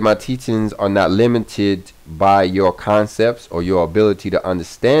 Understand that my teachings are not limited by your concepts or your ability to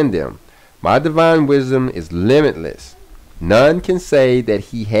understand them. My divine wisdom is limitless. None can say that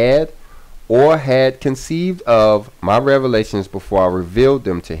he had or had conceived of my revelations before I revealed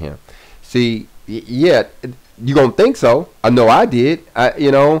them to him. See, yeah, you're going to think so. I know I did,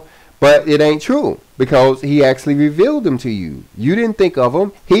 but it ain't true because he actually revealed them to you. You didn't think of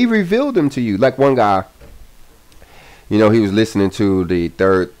them. He revealed them to you. Like one guy, he was listening to the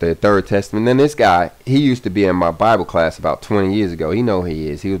third Testament. And this guy, he used to be in my Bible class about 20 years ago. He know he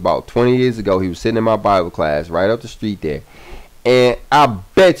is. He was about 20 years ago. He was sitting in my Bible class right up the street there. And I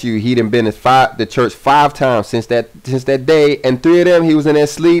bet you he done been to the church 5 times since that day. And 3 of them he was in there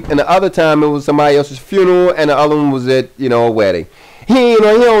sleep. And the other time it was somebody else's funeral. And the other one was at, a wedding. He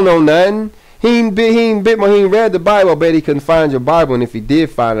don't know nothing. He ain't read the Bible. I bet he couldn't find your Bible. And if he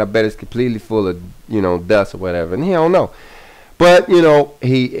did find it, I bet it's completely full of, dust or whatever. And he don't know. But,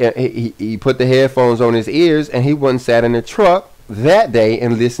 he put the headphones on his ears and he went and sat in the truck that day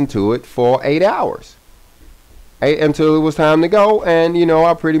and listened to it for 8 hours. Until it was time to go. And,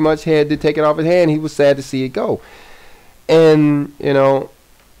 I pretty much had to take it off his hand. He was sad to see it go. And, I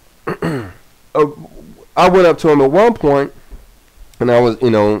went up to him at one point and I was,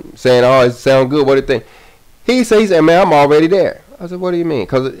 saying, oh, it sounds good. What do you think? He said, man, I'm already there. I said, what do you mean?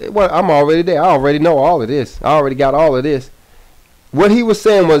 Because I'm already there. I already know all of this. I already got all of this. What he was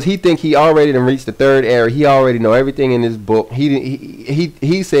saying was he think he already done reached the third era. He already know everything in this book.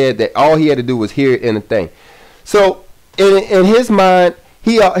 He said that all he had to do was hear it in the thing. So in his mind,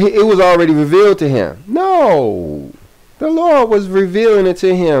 it was already revealed to him. No, the Lord was revealing it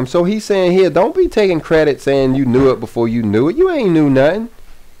to him. So he's saying here, don't be taking credit saying you knew it before you knew it. You ain't knew nothing.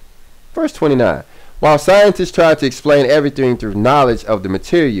 Verse 29. While scientists try to explain everything through knowledge of the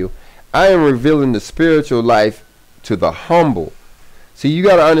material, I am revealing the spiritual life to the humble. See, you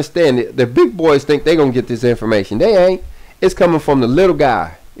got to understand it. The big boys think they're going to get this information. They ain't. It's coming from the little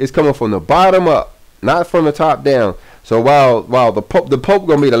guy. It's coming from the bottom up, not from the top down. So while the Pope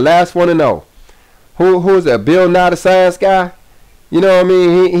going to be the last one to know. Who is that? Bill Nye, the science guy? You know what I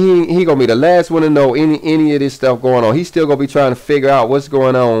mean? He going to be the last one to know any of this stuff going on. He's still going to be trying to figure out what's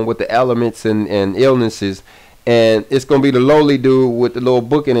going on with the elements and illnesses. And it's going to be the lowly dude with the little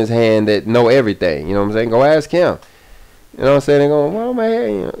book in his hand that know everything. You know what I'm saying? Go ask him. You know what I'm saying? They're going, well,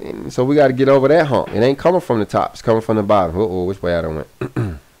 man. You know, so we got to get over that hump. It ain't coming from the top. It's coming from the bottom. Uh-oh, which way I done went?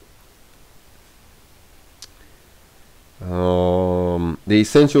 The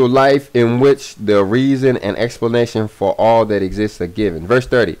essential life in which the reason and explanation for all that exists are given. Verse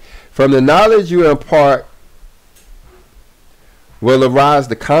 30. From the knowledge you impart will arise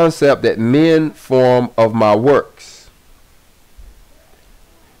the concept that men form of my works.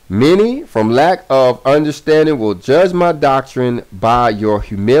 Many, from lack of understanding, will judge my doctrine by your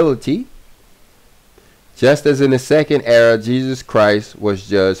humility, just as in the second era Jesus Christ was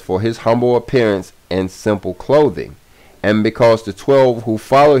judged for his humble appearance and simple clothing, and because the 12 who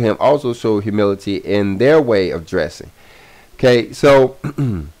follow him also show humility in their way of dressing. Okay, so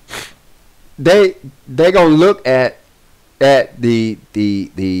they gonna look at the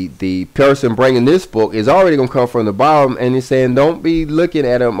person bringing this book is already gonna come from the bottom, and he's saying don't be looking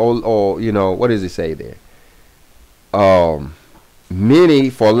at him or you know, what does it say there? Many,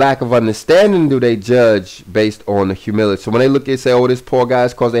 for lack of understanding, do they judge based on the humility. So when they look at say, oh, this poor guy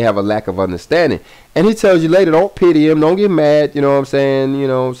is because they have a lack of understanding. And he tells you later, don't pity him, don't get mad, you know what I'm saying? You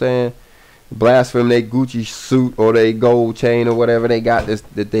know what I'm saying? Blaspheme their Gucci suit or their gold chain or whatever they got this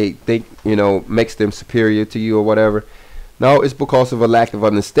that they think, you know, makes them superior to you or whatever. No, it's because of a lack of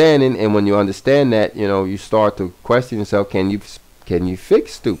understanding. And when you understand that, you know, you start to question yourself, can you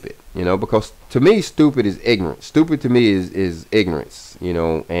fix stupid? You know, because to me, stupid is ignorance. Stupid to me is ignorance, you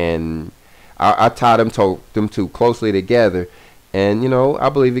know, and I tie them two closely together. And, you know, I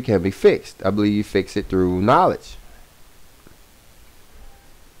believe it can be fixed. I believe you fix it through knowledge.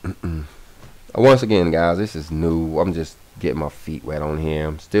 Once again, guys, this is new. I'm just getting my feet wet on here.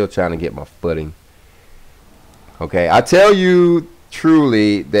 I'm still trying to get my footing. Okay, I tell you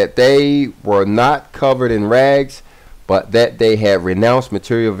truly that they were not covered in rags, but that they had renounced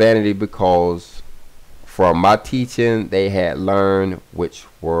material vanity because from my teaching they had learned which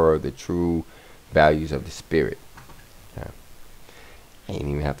were the true values of the Spirit. I ain't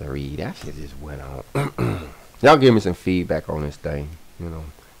even have to read. That shit just went on. Y'all give me some feedback on this thing. You know,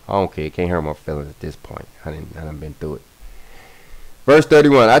 I don't care. Can't hurt my feelings at this point. I done been through it. Verse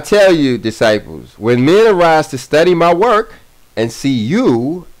 31. I tell you, disciples, when men arise to study my work and see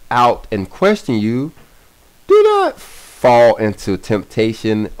you out and question you, do not fall into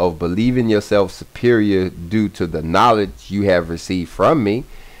temptation of believing yourself superior due to the knowledge you have received from me.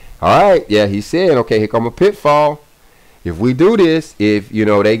 All right. Yeah, he said, okay, here come a pitfall. If we do this, if, you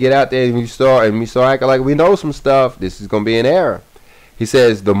know, they get out there and we start acting like we know some stuff, this is going to be an error. He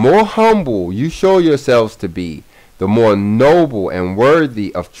says, the more humble you show yourselves to be, the more noble and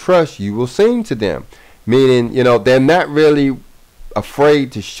worthy of trust you will seem to them. Meaning, you know, they're not really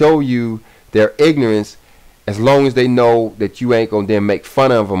afraid to show you their ignorance as long as they know that you ain't going to then make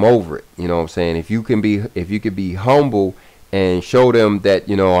fun of them over it. You know what I'm saying? If you can be humble and show them that,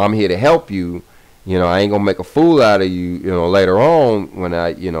 you know, I'm here to help you, you know, I ain't gonna make a fool out of you, you know, later on when I,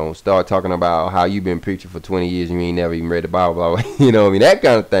 you know, start talking about how you've been preaching for 20 years and you ain't never even read the Bible, blah, blah, you know what I mean, that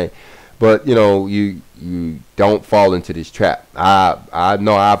kind of thing. But, you know, you don't fall into this trap. I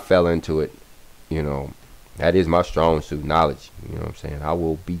know I fell into it, you know. That is my strong suit, knowledge. You know what I'm saying? I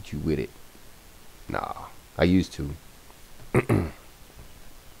will beat you with it. Nah, I used to.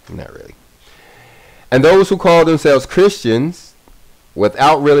 Not really. And those who call themselves Christians,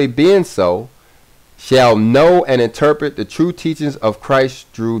 without really being so, shall know and interpret the true teachings of Christ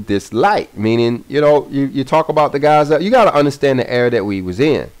through this light. Meaning, you know, you talk about the guys that you got to understand the era that we was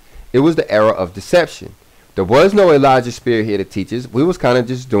in. It was the era of deception. There was no Elijah Spirit here to teach us. We was kind of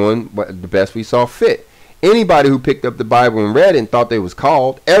just doing the best we saw fit. Anybody who picked up the Bible and read it and thought they was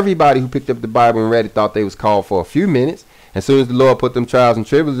called, everybody who picked up the Bible and read it thought they was called for a few minutes. As soon as the Lord put them trials and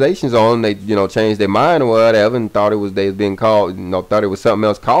tribulations on, they, you know, changed their mind or whatever and thought it was they was being called, you know, thought it was something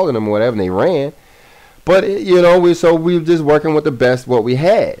else calling them or whatever, and they ran. But, you know, we were just working with the best what we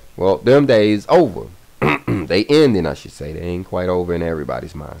had. Well, them days over. They ending, I should say. They ain't quite over in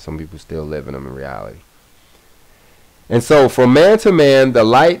everybody's mind. Some people still living them in reality. And so from man to man, the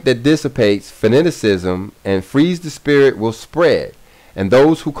light that dissipates fanaticism and frees the spirit will spread. and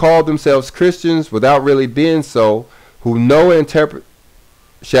those who call themselves Christians without really being so, who know and interpret,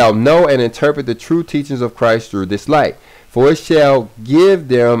 shall know and interpret the true teachings of Christ through this light. For it shall give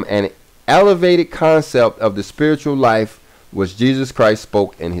them an elevated concept of the spiritual life which Jesus Christ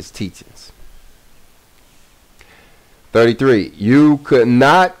spoke in his teachings. 33. You could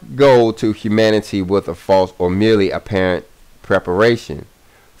not go to humanity with a false or merely apparent preparation,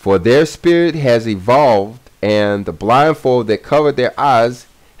 for their spirit has evolved, and the blindfold that covered their eyes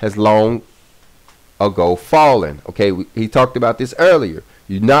has long ago fallen. Okay, he talked about this earlier.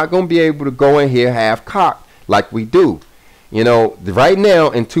 You're not going to be able to go in here half-cocked like we do. You know, right now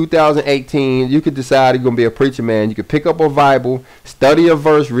in 2018, you could decide you're going to be a preacher man. You could pick up a Bible, study a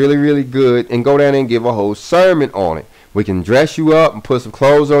verse really, really good, and go down and give a whole sermon on it. We can dress you up and put some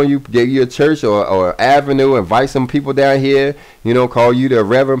clothes on you, give you a church or avenue, invite some people down here, you know, call you the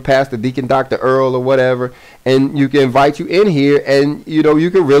Reverend Pastor, Deacon Dr. Earl or whatever, and you can invite you in here, and, you know,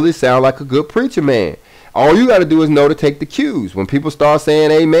 you can really sound like a good preacher man. All you got to do is know to take the cues. When people start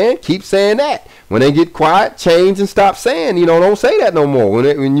saying amen, keep saying that. When they get quiet, change and stop saying, you know, don't say that no more.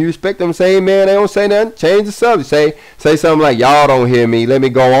 When you expect them to say amen, they don't say nothing, change the subject. Say something like, y'all don't hear me, let me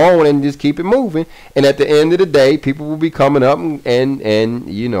go on, and just keep it moving. And at the end of the day, people will be coming up and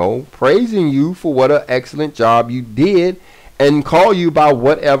you know, praising you for what an excellent job you did, and call you by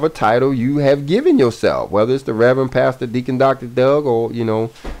whatever title you have given yourself, whether it's the Reverend Pastor, Deacon Dr. Doug, or, you know,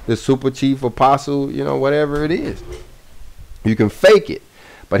 the Super Chief Apostle, you know, whatever it is. You can fake it.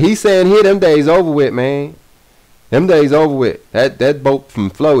 But he's saying here, them days over with, man. Them days over with. That boat from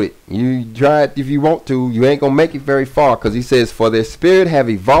floated. You try it if you want to. You ain't going to make it very far, because he says, for their spirit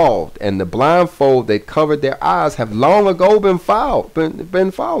have evolved, and the blindfold that covered their eyes have long ago been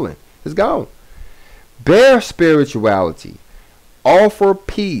fallen. It's gone. Bear spirituality. Offer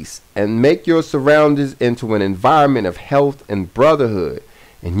peace and make your surroundings into an environment of health and brotherhood,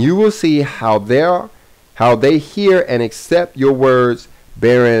 and you will see how they hear and accept your words,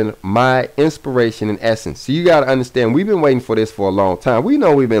 bearing my inspiration and essence. So you got to understand, we've been waiting for this for a long time. We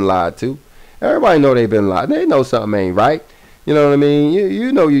know we've been lied to. Everybody know they've been lied. They know something ain't right. You know what I mean?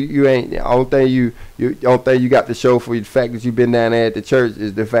 You know you ain't. The only thing you got to show for the fact that you've been down there at the church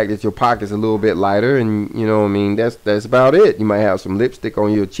is the fact that your pocket's a little bit lighter, and you know what I mean. That's about it. You might have some lipstick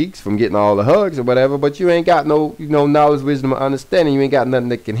on your cheeks from getting all the hugs or whatever, but you ain't got no knowledge, wisdom, or understanding. You ain't got nothing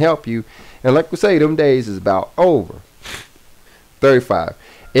that can help you. And like we say, them days is about over. 35.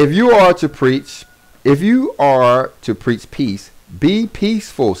 If you are to preach peace, be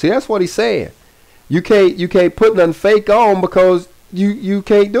peaceful. See, that's what he's saying. You can't put nothing fake on, because you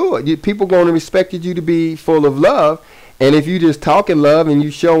can't do it. People going to expect you to be full of love, and if you just talking love and you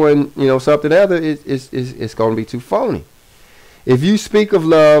showing something other, it's going to be too phony. If you speak of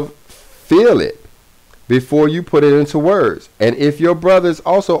love, feel it before you put it into words. And if your brothers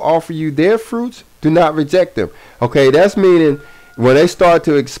also offer you their fruits, do not reject them. Okay, that's meaning when they start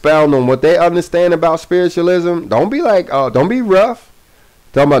to expound on what they understand about spiritualism, don't be rough.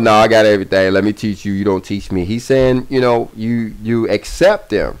 Talking about, no, I got everything, let me teach you, you don't teach me. He's saying, you accept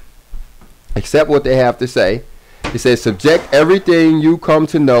them. Accept what they have to say. He says, subject everything you come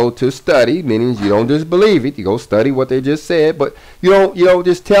to know to study, meaning you don't just believe it. You go study what they just said, but you don't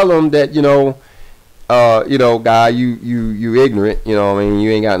just tell them that, guy, you ignorant, you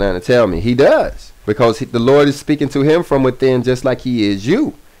ain't got nothing to tell me. He does, because the Lord is speaking to him from within, just like he is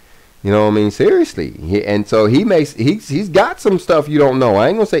you. You know what I mean? Seriously. And so he's got some stuff you don't know. I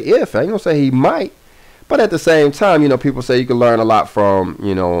ain't going to say if. I ain't going to say he might. But at the same time, people say you can learn a lot from,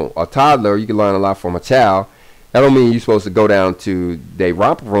 a toddler. You can learn a lot from a child. That don't mean you're supposed to go down to their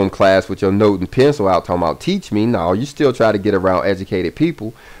romper room class with your note and pencil out talking about teach me. No, you still try to get around educated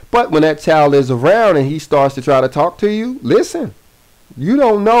people. But when that child is around and he starts to try to talk to you, listen. You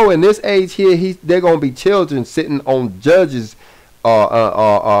don't know in this age here, they're going to be children sitting on judges'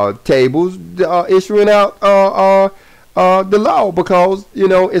 tables issuing out the law, because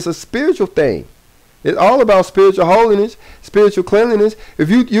it's a spiritual thing. It's all about spiritual holiness, spiritual cleanliness.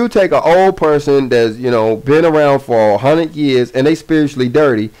 If you take an old person that's been around for 100 years and they spiritually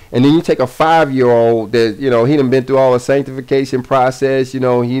dirty, and then you take a 5-year-old that he done been through all the sanctification process, he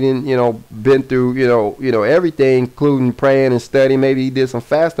didn't been through everything, including praying and studying. Maybe he did some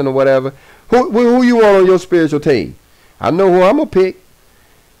fasting or whatever. Who you want on your spiritual team? I know who I'm going to pick.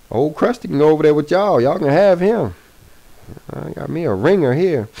 Old Krusty can go over there with y'all. Y'all can have him. I got me a ringer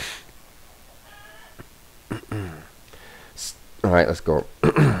here. All right, let's go.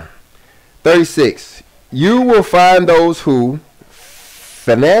 36. You will find those who,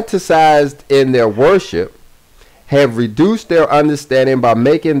 fanaticized in their worship, have reduced their understanding by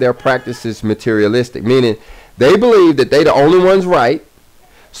making their practices materialistic. Meaning, They believe that they the only ones right.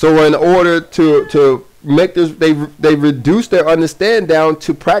 So in order to make this, they reduce their understanding down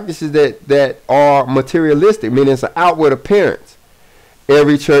to practices that are materialistic, meaning it's an outward appearance.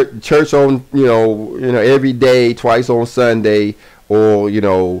 Every church on every day, twice on Sunday, or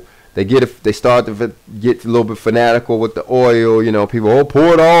they start to get a little bit fanatical with the oil. People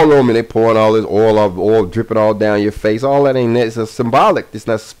pour it all on me. They pouring all this oil dripping all down your face. All that ain't that. It's a symbolic. It's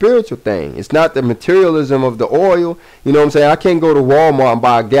not a spiritual thing. It's not the materialism of the oil. You know what I'm saying? I can't go to Walmart and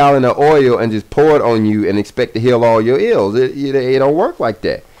buy a gallon of oil and just pour it on you and expect to heal all your ills. It don't work like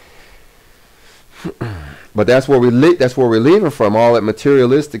that. But that's where we're leaving from, all that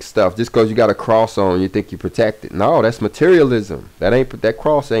materialistic stuff. Just because you got a cross on, you think you're protected. No, that's materialism. That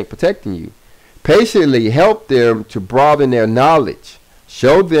cross ain't protecting you. Patiently help them to broaden their knowledge.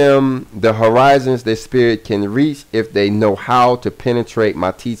 Show them the horizons their spirit can reach if they know how to penetrate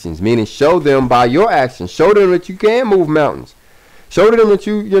my teachings. Meaning, show them by your actions. Show them that you can move mountains. Show them that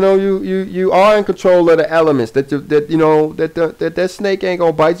you are in control of the elements. That snake ain't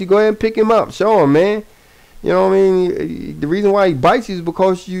gonna bite you. Go ahead and pick him up. Show him, man. You know what I mean? The reason why he bites you is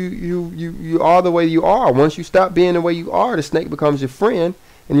because you are the way you are. Once you stop being the way you are, the snake becomes your friend,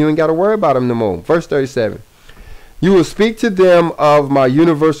 and you ain't got to worry about him no more. Verse 37. You will speak to them of my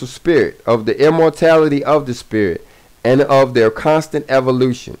universal spirit, of the immortality of the spirit, and of their constant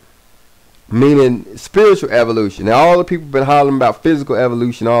evolution. Meaning spiritual evolution. Now, all the people been hollering about physical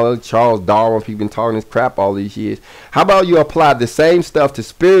evolution, all the Charles Darwin people been talking this crap all these years. How about you apply the same stuff to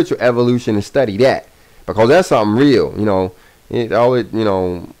spiritual evolution and study that? Because that's something real,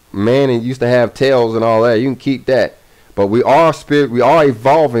 man, it used to have tails and all that. You can keep that, but we are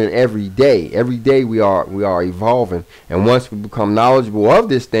evolving every day. Every day we are evolving, and once we become knowledgeable of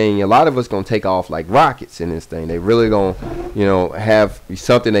this thing, a lot of us gonna take off like rockets in this thing. They really gonna, have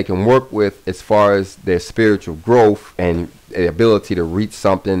something they can work with as far as their spiritual growth and the ability to reach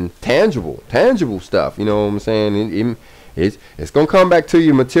something tangible stuff. You know what I'm saying? It's gonna come back to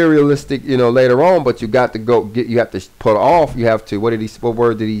you materialistic, later on. But you got to you have to put off. You have to. What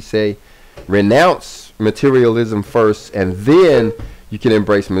word did he say? Renounce materialism first, and then you can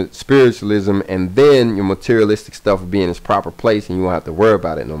embrace spiritualism, and then your materialistic stuff will be in its proper place, and you won't have to worry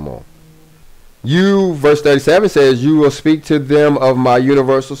about it no more. Verse 37 says, you will speak to them of my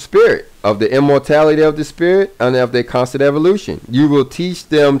universal spirit, of the immortality of the spirit, and of their constant evolution. You will teach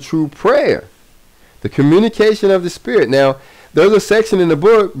them true prayer, the communication of the spirit. Now, there's a section in the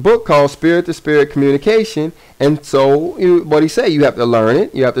book called Spirit to Spirit Communication. And so, what he say? You have to learn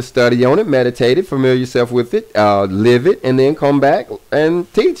it. You have to study on it, meditate it, familiar yourself with it, live it, and then come back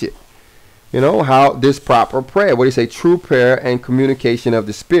and teach it. How this proper prayer. What do you say? True prayer and communication of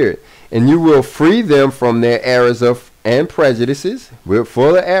the spirit. And you will free them from their errors and prejudices. We're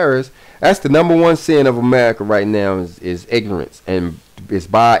full of errors. That's the number one sin of America right now is ignorance. And it's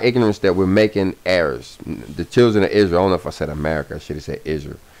by ignorance that we're making errors. The children of Israel, I don't know if I said America, I should have said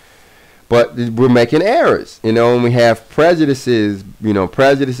Israel. But we're making errors, and we have prejudices,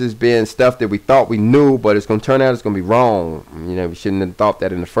 prejudices being stuff that we thought we knew, but it's going to turn out it's going to be wrong. We shouldn't have thought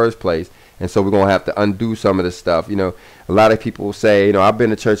that in the first place. And so we're going to have to undo some of this stuff. A lot of people say, I've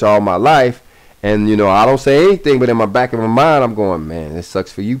been to church all my life, and, I don't say anything, but in my back of my mind, I'm going, man, this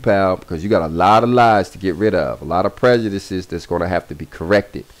sucks for you, pal, because you got a lot of lies to get rid of, a lot of prejudices that's going to have to be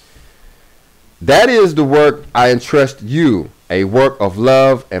corrected. That is the work I entrust you, a work of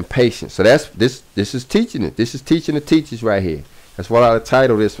love and patience. So this is teaching it. This is teaching the teachers right here. That's what I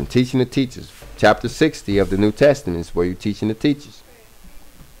titled this from, Teaching the Teachers. Chapter 60 of the New Testament is where you're teaching the teachers.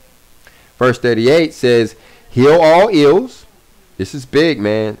 Verse 38 says, heal all ills. This is big,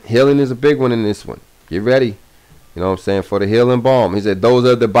 man. Healing is a big one in this one. Get ready. You know what I'm saying? For the healing balm. He said, those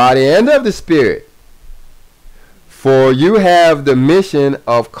of the body and of the spirit. For you have the mission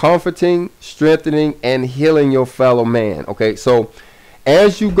of comforting, strengthening, and healing your fellow man. Okay, so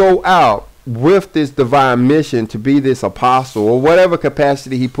as you go out with this divine mission to be this apostle or whatever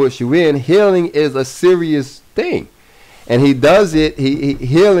capacity he puts you in, healing is a serious thing. And he does it,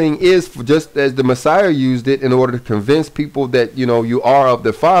 healing is just as the Messiah used it in order to convince people that, you are of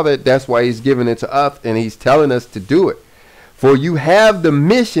the Father. That's why he's giving it to us, and he's telling us to do it. For you have the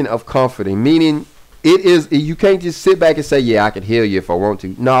mission of comforting, meaning you can't just sit back and say, yeah, I can heal you if I want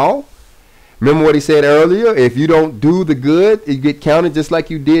to. No. Remember what he said earlier? If you don't do the good, you get counted just like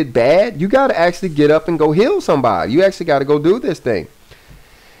you did bad. You got to actually get up and go heal somebody. You actually got to go do this thing.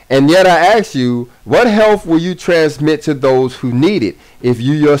 And yet I ask you, what health will you transmit to those who need it if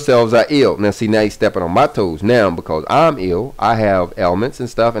you yourselves are ill? Now, see, now you're stepping on my toes now because I'm ill. I have ailments and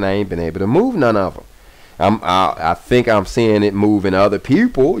stuff, and I ain't been able to move none of them. I think I'm seeing it move in other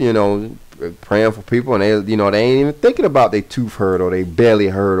people, praying for people, and they, they ain't even thinking about their tooth hurt or their belly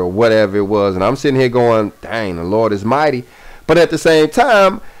hurt or whatever it was. And I'm sitting here going, dang, the Lord is mighty. But at the same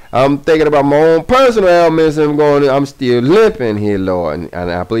time, I'm thinking about my own personal ailments, and I'm still limping here, Lord.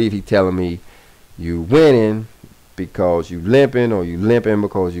 And I believe He's telling me, you winning because you limping, or you limping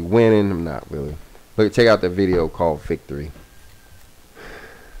because you winning. I'm not really. Look, check out the video called Victory.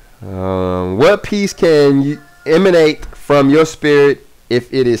 What peace can you emanate from your spirit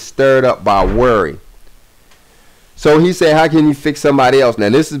if it is stirred up by worry? So he said, how can you fix somebody else? Now,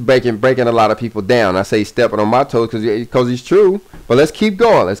 this is breaking a lot of people down. I say stepping on my toes because it's true. But let's keep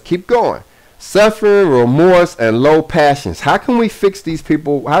going. Let's keep going. Suffering, remorse, and low passions. How can we fix these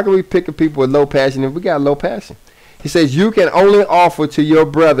people? How can we pick up people with low passion if we got low passion? He says, you can only offer to your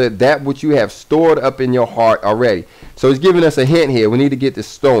brother that which you have stored up in your heart already. So he's giving us a hint here. We need to get this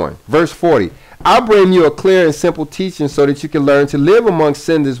storing. Verse 40. I bring you a clear and simple teaching so that you can learn to live among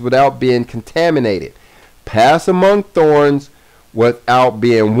sinners without being contaminated. Pass among thorns without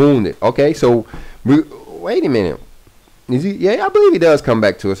being wounded. Okay, so wait a minute. Yeah, I believe he does come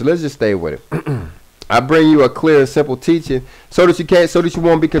back to us. So let's just stay with it. I bring you a clear and simple teaching so that you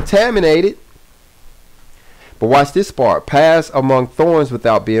won't be contaminated. But watch this part. Pass among thorns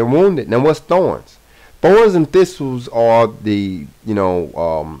without being wounded. Now, what's thorns? Thorns and thistles are the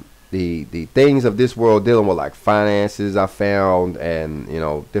things of this world dealing with, like finances, I found, and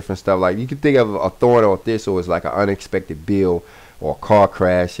different stuff. Like, you can think of a thorn or a thistle as like an unexpected bill or a car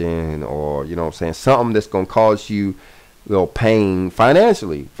crashing, or something that's gonna cause you pain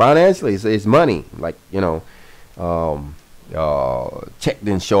financially. It's money. Like, check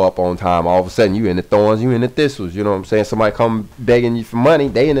didn't show up on time, all of a sudden you in the thorns, you in the thistles. Somebody come begging you for money,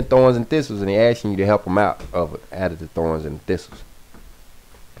 they in the thorns and thistles, and they asking you to help them out of the thorns and the thistles.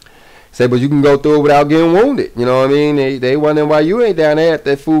 Say, but you can go through it without getting wounded. You know what I mean? They wondering why you ain't down there at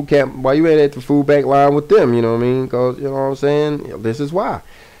that food camp, why you ain't at the food bank line with them. You know what I mean? Because, you know what I'm saying? This is why.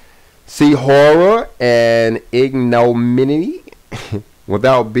 See horror and ignominy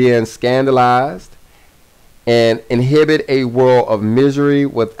without being scandalized, and inhibit a world of misery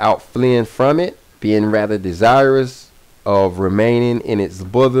without fleeing from it, being rather desirous of remaining in its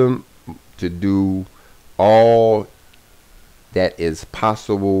bosom to do all that is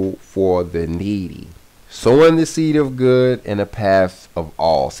possible for the needy, sowing the seed of good in the paths of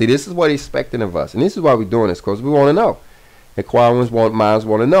all. See, this is what he's expecting of us, and this is why we're doing this, because we want to know. Inquiring minds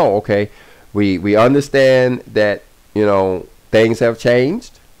want to know. Okay, we understand that things have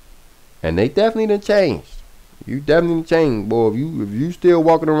changed, and they definitely done changed. You definitely changed, boy. If you still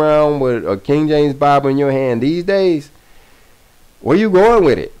walking around with a King James Bible in your hand these days, where you going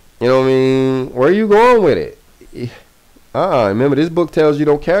with it? You know what I mean? Where are you going with it? Remember, this book tells you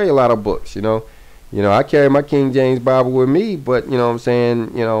don't carry a lot of books. I carry my King James Bible with me, but you know what I'm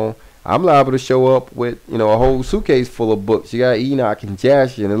saying, I'm liable to show up with a whole suitcase full of books. You got Enoch and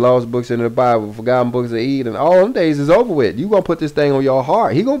Jasher and the lost books in the Bible, forgotten books of Eden. All them days is over with. You gonna put this thing on your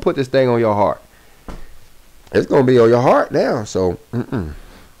heart. He gonna put this thing on your heart. It's gonna be on your heart now. So you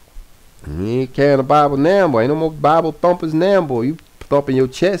ain't carrying the Bible now, boy. Ain't no more Bible thumpers now, boy. You thumping your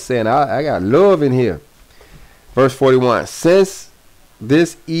chest saying, I got love in here. Verse 41. Since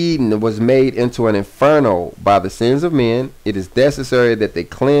this Eden was made into an inferno by the sins of men, it is necessary that they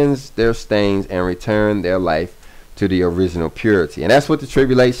cleanse their stains and return their life to the original purity. And that's what the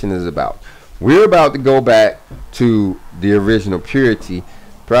tribulation is about. We're about to go back to the original purity.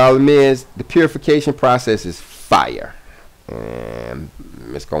 Problem is, the purification process is fire, and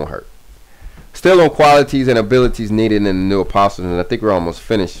it's gonna hurt. Still on qualities and abilities needed in the new apostles, and I think we're almost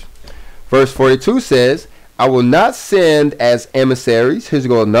finished. Verse 42 says, I will not send as emissaries. Here's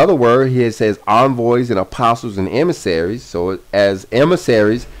another word. Here it says envoys and apostles and emissaries. So as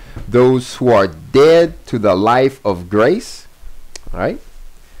emissaries, those who are dead to the life of grace. All right.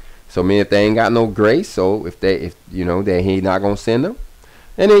 So if they ain't got no grace, so if he's not gonna send them.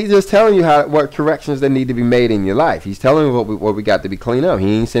 And he's just telling you what corrections that need to be made in your life. He's telling you what we got to be cleaned up.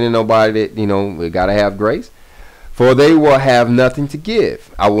 He ain't sending nobody that we got to have grace. For they will have nothing to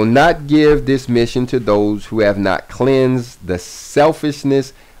give. I will not give this mission to those who have not cleansed the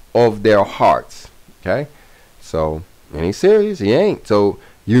selfishness of their hearts. Okay, so and he's serious. He ain't. So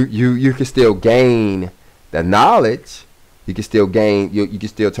you can still gain the knowledge. You can still gain. You can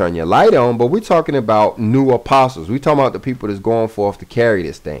still turn your light on. But we're talking about new apostles. We're talking about the people that's going forth to carry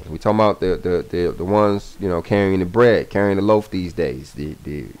this thing. We're talking about the ones carrying the bread, carrying the loaf these days.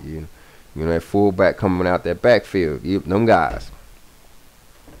 That fullback coming out that backfield. Them guys.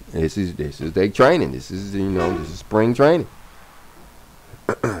 This is their training. This is this is spring training.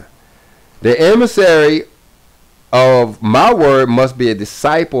 The emissary of my word must be a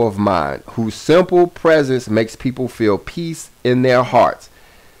disciple of mine, whose simple presence makes people feel peace in their hearts.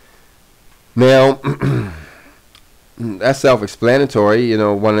 Now, that's self-explanatory. You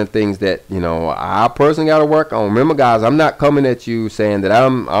know, one of the things that, you know, I personally got to work on. Remember, guys, I'm not coming at you saying that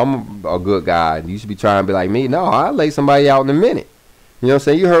I'm a good guy. You should be trying to be like me. No, I'll lay somebody out in a minute. You know what I'm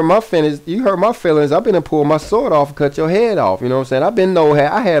saying? You hurt my feelings. You hurt my feelings. I've been to pull my sword off and cut your head off. You know what I'm saying? I've been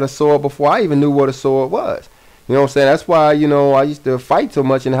I had a sword before I even knew what a sword was. You know what I'm saying? That's why, you know, I used to fight so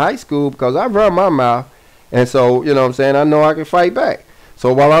much in high school, because I run my mouth. And so, you know what I'm saying, I know I can fight back.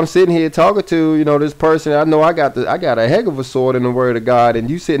 So while I'm sitting here talking to, you know, this person, I know I got a heck of a sword in the word of God,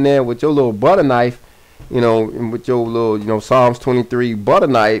 and you sitting there with your little butter knife, you know, with your little, you know, Psalms 23 butter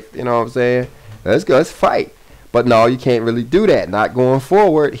knife, you know what I'm saying? Let's fight. But no, you can't really do that. Not going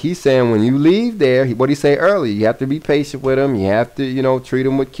forward. He's saying when you leave there, what he say earlier, you have to be patient with them. You have to, you know, treat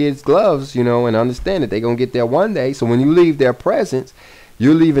them with kids' gloves, you know, and understand that they're going to get there one day. So when you leave their presence,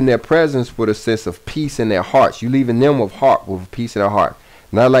 you're leaving their presence with a sense of peace in their hearts. You're leaving them with peace in their heart.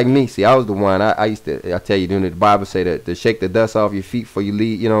 Not like me. See, I was the one. I used to, I tell you, the Bible say that to shake the dust off your feet before you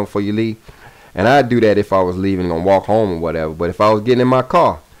leave, you know, before you leave. And I'd do that if I was leaving and walk home or whatever. But if I was getting in my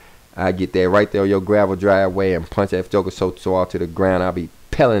car, I get there right there on your gravel driveway and punch that joker so all to the ground. I'll be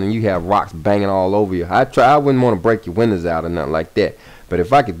pelling and you have rocks banging all over you. I wouldn't want to break your windows out or nothing like that. But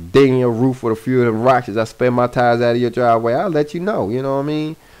if I could ding your roof with a few of them rocks as I spin my tires out of your driveway, I'll let you know. You know what I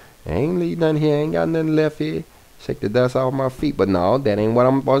mean? I ain't leave nothing here. Ain't got nothing left here. Shake the dust off my feet. But no, that ain't what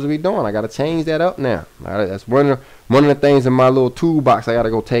I'm supposed to be doing. I got to change that up now. That's one of the things in my little toolbox I got to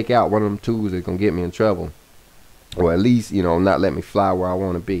go take out. One of them tools that's going to get me in trouble. Or at least, you know, not let me fly where I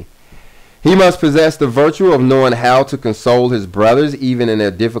want to be. He must possess the virtue of knowing how to console his brothers even in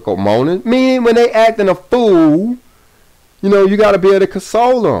their difficult moments. Meaning when they acting a fool, you know, you got to be able to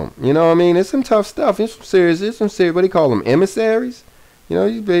console them. You know what I mean? It's some tough stuff. It's some serious, what do you call them? Emissaries? You know,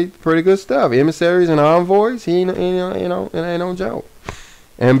 you be pretty good stuff. Emissaries and envoys, it ain't no joke.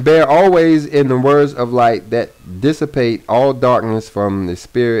 And bear always in the words of light that dissipate all darkness from the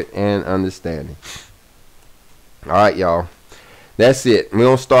spirit and understanding. All right, y'all. That's it. We're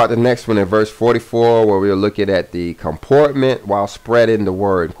going to start the next one in verse 44, where we'll look at the comportment while spreading the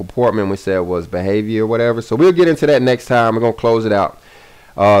word. Comportment, we said, was behavior or whatever. So we'll get into that next time. We're going to close it out.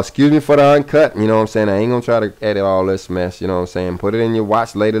 Excuse me for the uncut. You know what I'm saying? I ain't going to try to edit all this mess. You know what I'm saying? Put it in your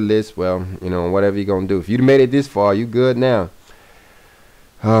watch later list. Well, you know, whatever you're going to do. If you made it this far, you good now.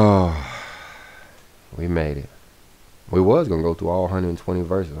 Oh, we made it. We was going to go through all 120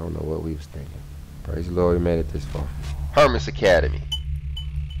 verses. I don't know what we was thinking. Praise the Lord, we made it this far. Hermes Academy.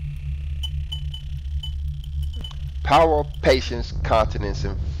 Power, patience, continence,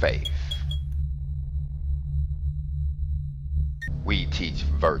 and faith. We teach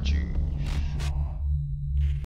virtue.